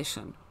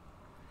application,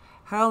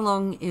 how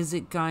long is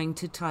it going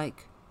to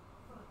take?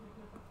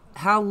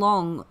 How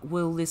long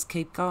will this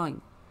keep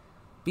going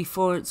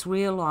before it's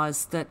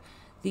realised that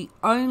the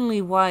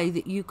only way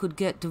that you could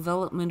get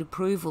development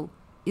approval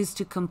is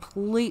to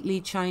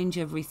completely change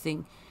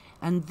everything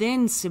and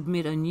then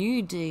submit a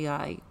new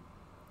DA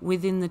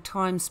within the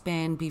time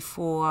span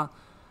before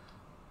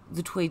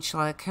the Tweed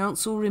Shire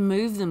Council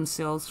remove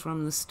themselves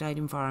from the state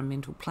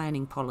environmental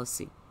planning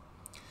policy?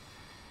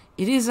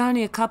 It is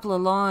only a couple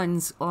of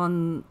lines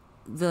on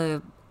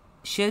the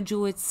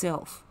schedule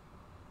itself.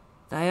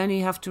 They only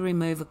have to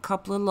remove a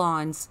couple of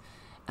lines,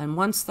 and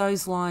once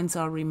those lines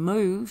are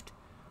removed,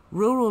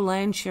 rural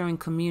land sharing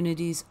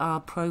communities are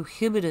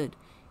prohibited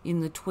in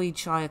the Tweed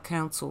Shire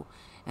Council,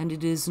 and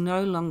it is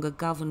no longer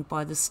governed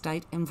by the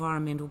state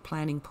environmental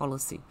planning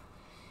policy.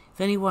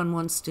 If anyone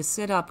wants to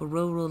set up a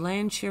rural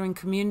land sharing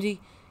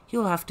community,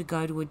 you'll have to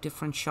go to a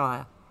different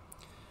shire.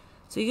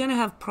 So you're going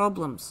to have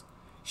problems,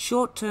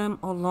 short term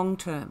or long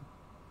term.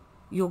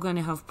 You're going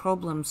to have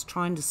problems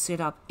trying to set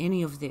up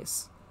any of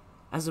this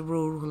as a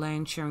rural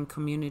land sharing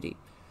community.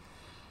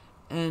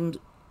 And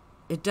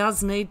it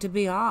does need to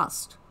be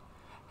asked,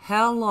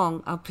 how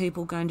long are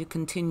people going to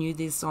continue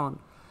this on?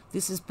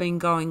 This has been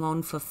going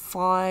on for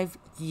 5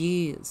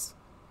 years.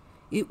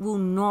 It will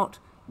not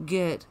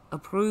get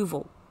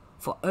approval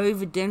for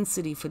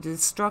overdensity, for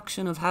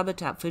destruction of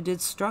habitat, for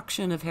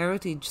destruction of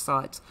heritage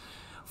sites,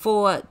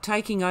 for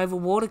taking over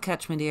water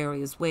catchment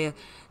areas where,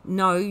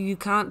 no, you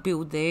can't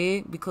build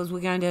there because we're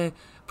going to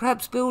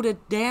perhaps build a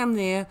dam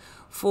there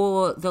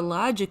for the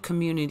larger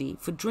community,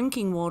 for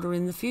drinking water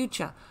in the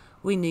future.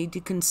 We need to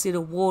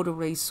consider water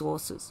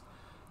resources.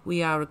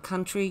 We are a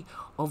country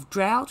of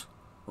drought,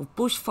 of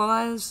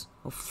bushfires,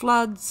 of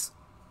floods.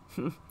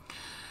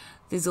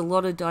 There's a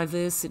lot of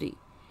diversity.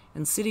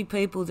 And city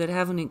people that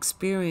haven't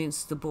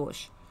experienced the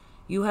bush,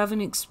 you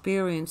haven't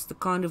experienced the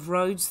kind of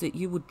roads that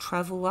you would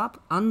travel up,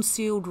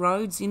 unsealed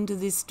roads into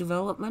this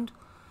development,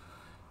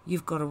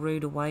 you've got a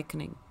rude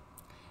awakening.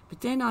 But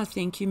then I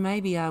think you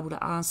may be able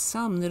to ask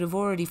some that have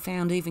already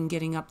found even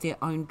getting up their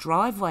own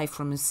driveway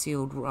from a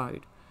sealed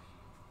road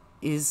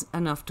is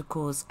enough to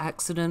cause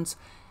accidents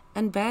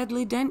and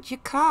badly dent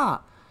your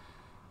car.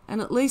 And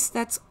at least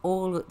that's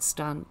all it's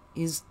done,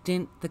 is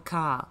dent the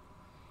car.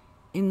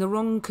 In the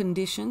wrong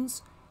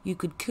conditions, you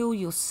could kill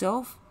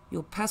yourself,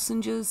 your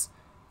passengers,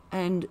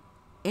 and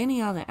any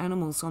other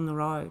animals on the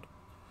road,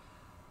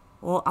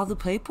 or other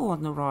people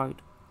on the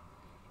road.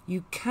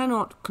 You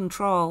cannot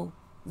control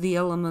the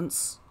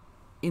elements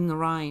in the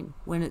rain.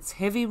 When it's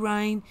heavy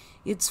rain,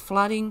 it's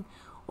flooding,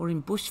 or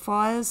in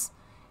bushfires,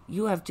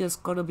 you have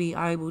just got to be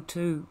able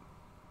to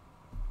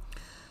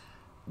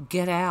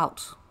get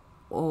out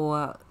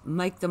or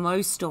make the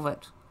most of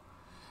it.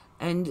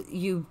 And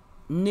you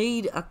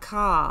need a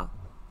car,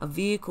 a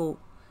vehicle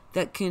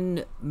that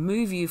can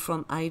move you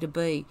from A to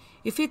B.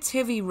 If it's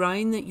heavy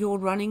rain that you're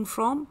running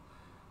from,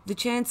 the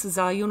chances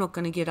are you're not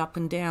going to get up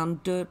and down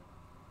dirt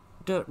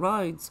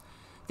roads.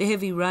 The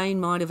heavy rain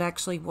might have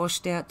actually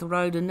washed out the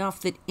road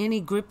enough that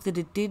any grip that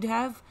it did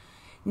have,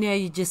 now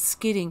you're just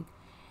skidding.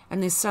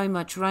 And there's so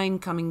much rain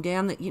coming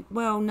down that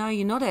no,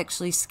 you're not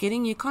actually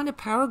skidding, you're kind of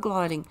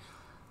paragliding.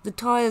 The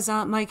tyres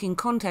aren't making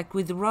contact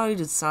with the road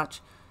as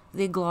such.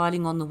 They're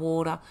gliding on the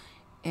water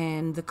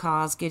and the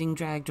car's getting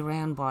dragged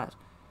around by it.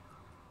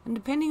 And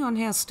depending on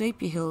how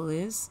steep your hill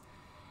is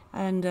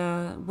and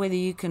whether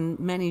you can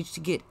manage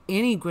to get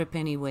any grip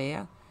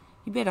anywhere,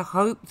 you better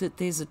hope that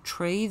there's a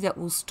tree that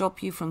will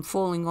stop you from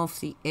falling off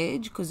the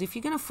edge, because if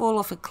you're going to fall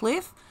off a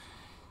cliff,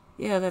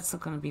 yeah, that's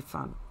not going to be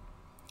fun.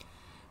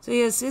 So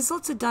yes, there's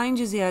lots of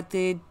dangers out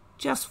there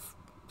just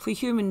for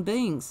human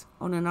beings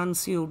on an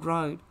unsealed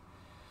road.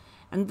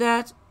 And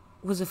that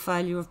was a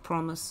failure of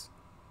promise.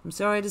 I'm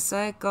sorry to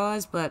say it,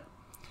 guys, but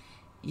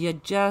you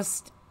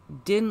just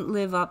didn't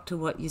live up to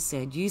what you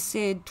said. You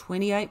said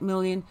 28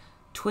 million,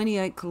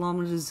 28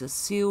 kilometres of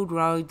sealed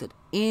road that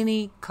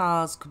any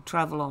cars could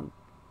travel on.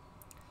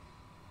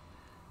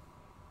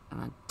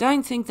 And I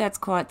don't think that's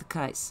quite the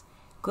case.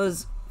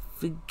 Because,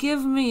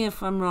 forgive me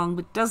if I'm wrong,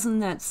 but doesn't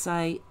that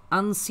say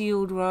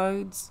unsealed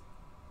roads?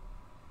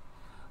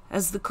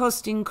 As the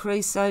cost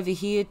increased over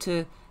here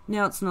to,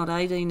 now it's not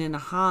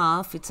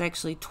 18.5, it's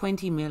actually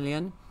 20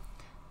 million.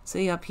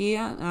 See up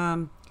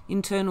here,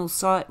 internal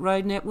site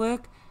road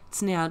network,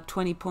 it's now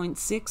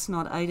 20.6,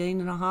 not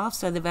 18.5,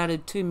 so they've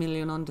added 2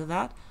 million onto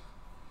that.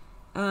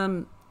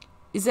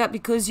 Is that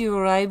because you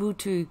were able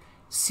to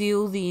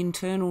seal the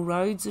internal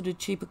roads at a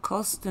cheaper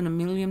cost than $1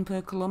 million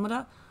per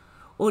kilometre?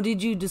 Or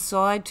did you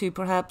decide to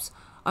perhaps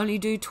only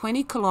do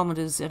 20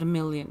 kilometres at $1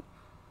 million?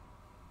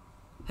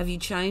 Have you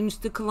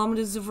changed the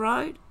kilometres of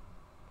road?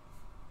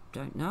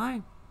 Don't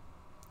know.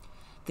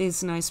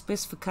 There's no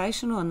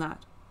specification on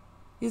that,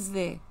 is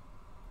there?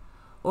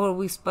 Or are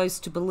we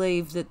supposed to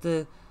believe that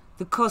the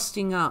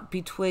costing up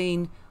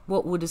between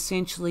what would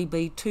essentially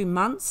be 2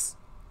 months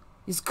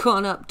is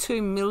gone up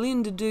 2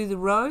 million to do the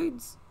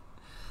roads?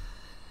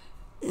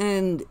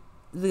 And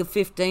the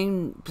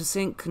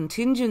 15%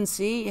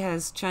 contingency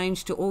has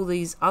changed to all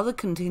these other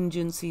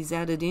contingencies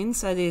added in,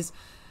 so there's,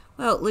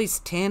 well, at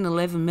least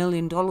 $11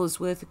 million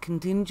worth of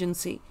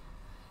contingency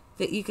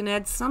that you can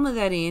add some of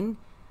that in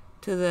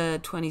to the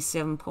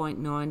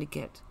 27.9 to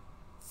get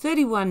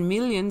 31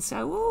 million.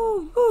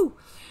 So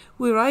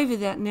we're over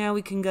that now.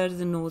 We can go to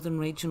the Northern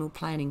Regional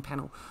Planning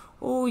Panel.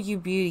 Oh, you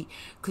beauty,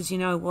 because you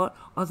know what?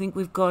 I think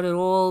we've got it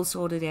all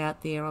sorted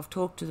out there. I've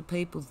talked to the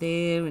people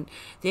there and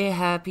they're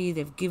happy.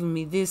 They've given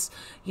me this,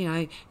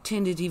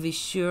 tentative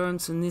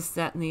assurance and this,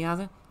 that and the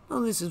other.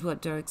 Well, this is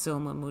what Derek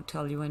Zillman will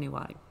tell you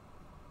anyway.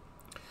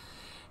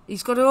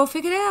 He's got it all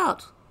figured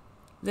out.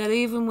 That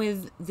even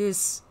with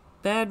this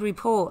bad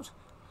report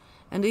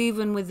and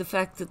even with the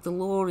fact that the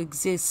law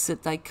exists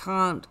that they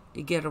can't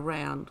get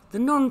around, the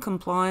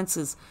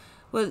non-compliances,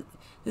 well,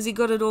 has he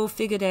got it all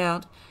figured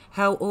out?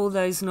 How all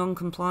those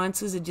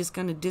non-compliances are just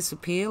going to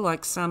disappear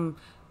like some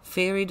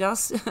fairy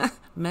dust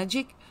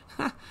magic?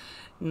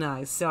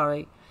 No,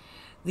 sorry.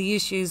 The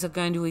issues are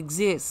going to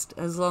exist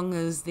as long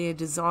as their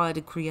desire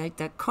to create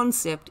that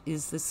concept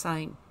is the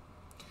same.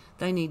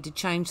 They need to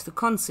change the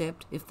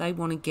concept if they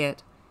want to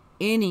get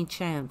any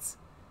chance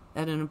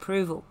at an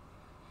approval.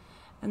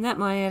 And that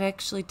might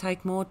actually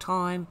take more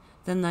time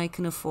than they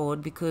can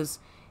afford, because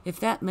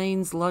if that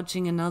means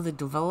lodging another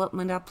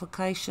development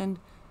application,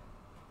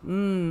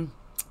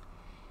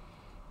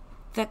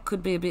 that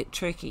could be a bit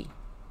tricky,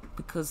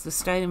 because the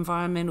State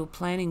Environmental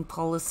Planning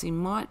Policy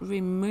might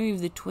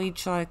remove the Tweed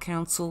Shire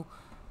Council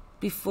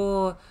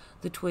before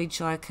the Tweed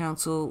Shire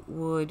Council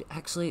would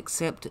actually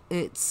accept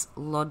its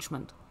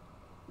lodgement.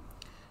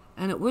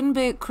 And it wouldn't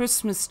be at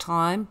Christmas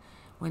time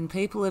when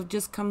people have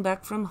just come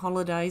back from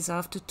holidays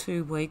after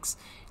 2 weeks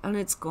and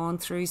it's gone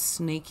through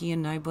sneaky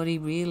and nobody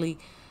really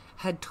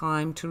had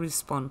time to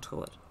respond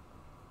to it.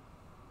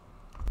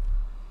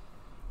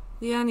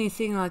 The only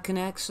thing I can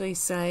actually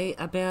say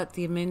about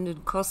the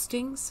amended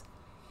costings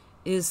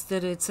is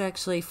that it's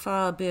actually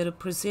far better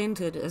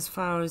presented as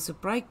far as a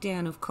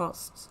breakdown of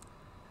costs.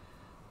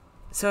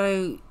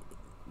 So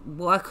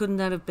why couldn't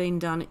that have been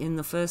done in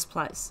the first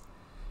place?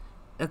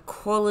 A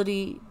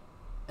quality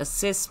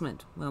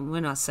assessment, well,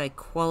 when I say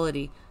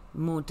quality,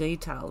 more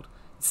detailed,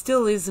 it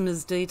still isn't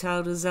as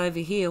detailed as over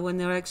here when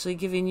they're actually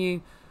giving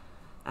you,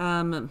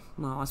 well,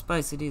 I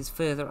suppose it is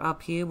further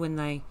up here when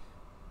they,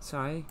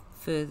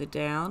 further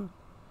down,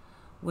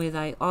 where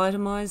they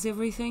itemise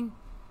everything.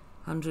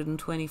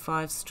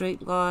 125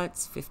 street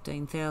lights,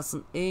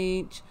 15,000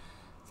 each.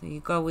 So you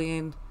go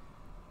in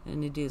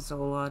and it is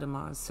all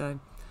itemised. So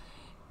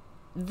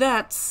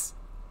that's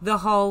the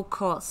whole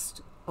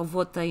cost of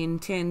what they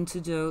intend to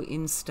do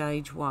in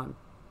stage 1.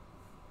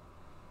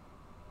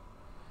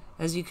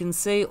 As you can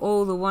see,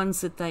 all the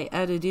ones that they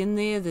added in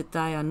there that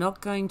they are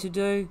not going to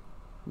do,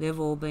 they've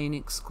all been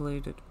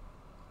excluded.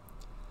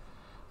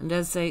 And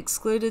as they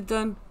excluded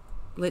them,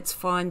 let's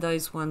find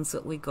those ones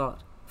that we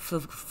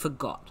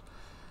forgot.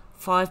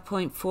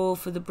 5.4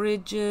 for the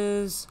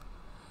bridges,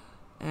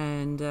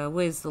 and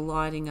where's the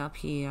lighting up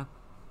here?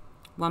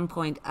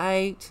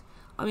 1.8.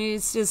 I mean,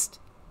 it's just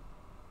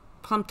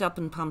pumped up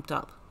and pumped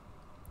up.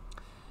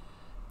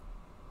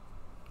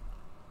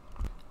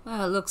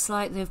 Well, it looks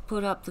like they've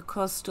put up the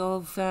cost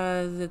of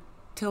the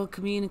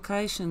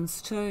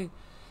telecommunications too.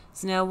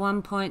 It's now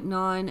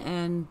 1.9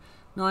 and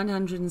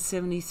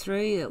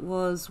 973. It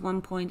was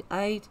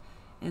 1.8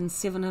 and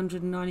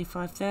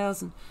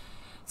 795,000.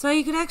 So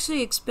you could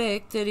actually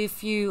expect that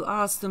if you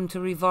ask them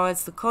to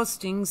revise the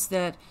costings,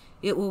 that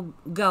it will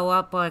go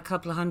up by a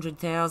couple of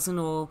 100,000,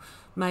 or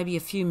maybe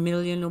a few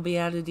million will be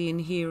added in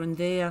here and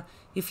there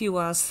if you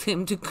ask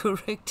them to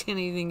correct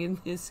anything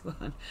in this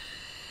one.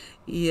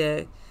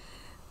 Yeah,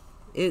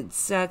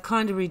 it's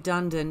kind of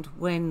redundant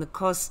when the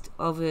cost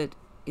of it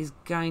is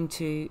going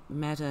to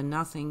matter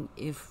nothing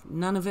if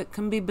none of it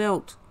can be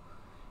built.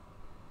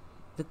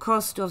 the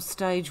cost of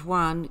stage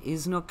 1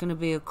 is not going to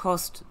be a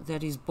cost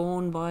that is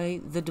borne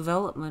by the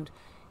development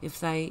if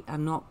they are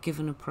not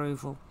given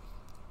approval.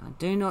 I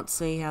do not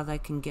see how they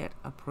can get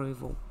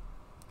approval.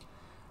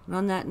 And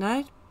on that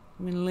note,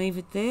 I'm going to leave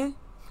it there.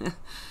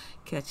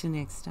 Catch you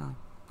next time.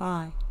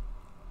 Bye.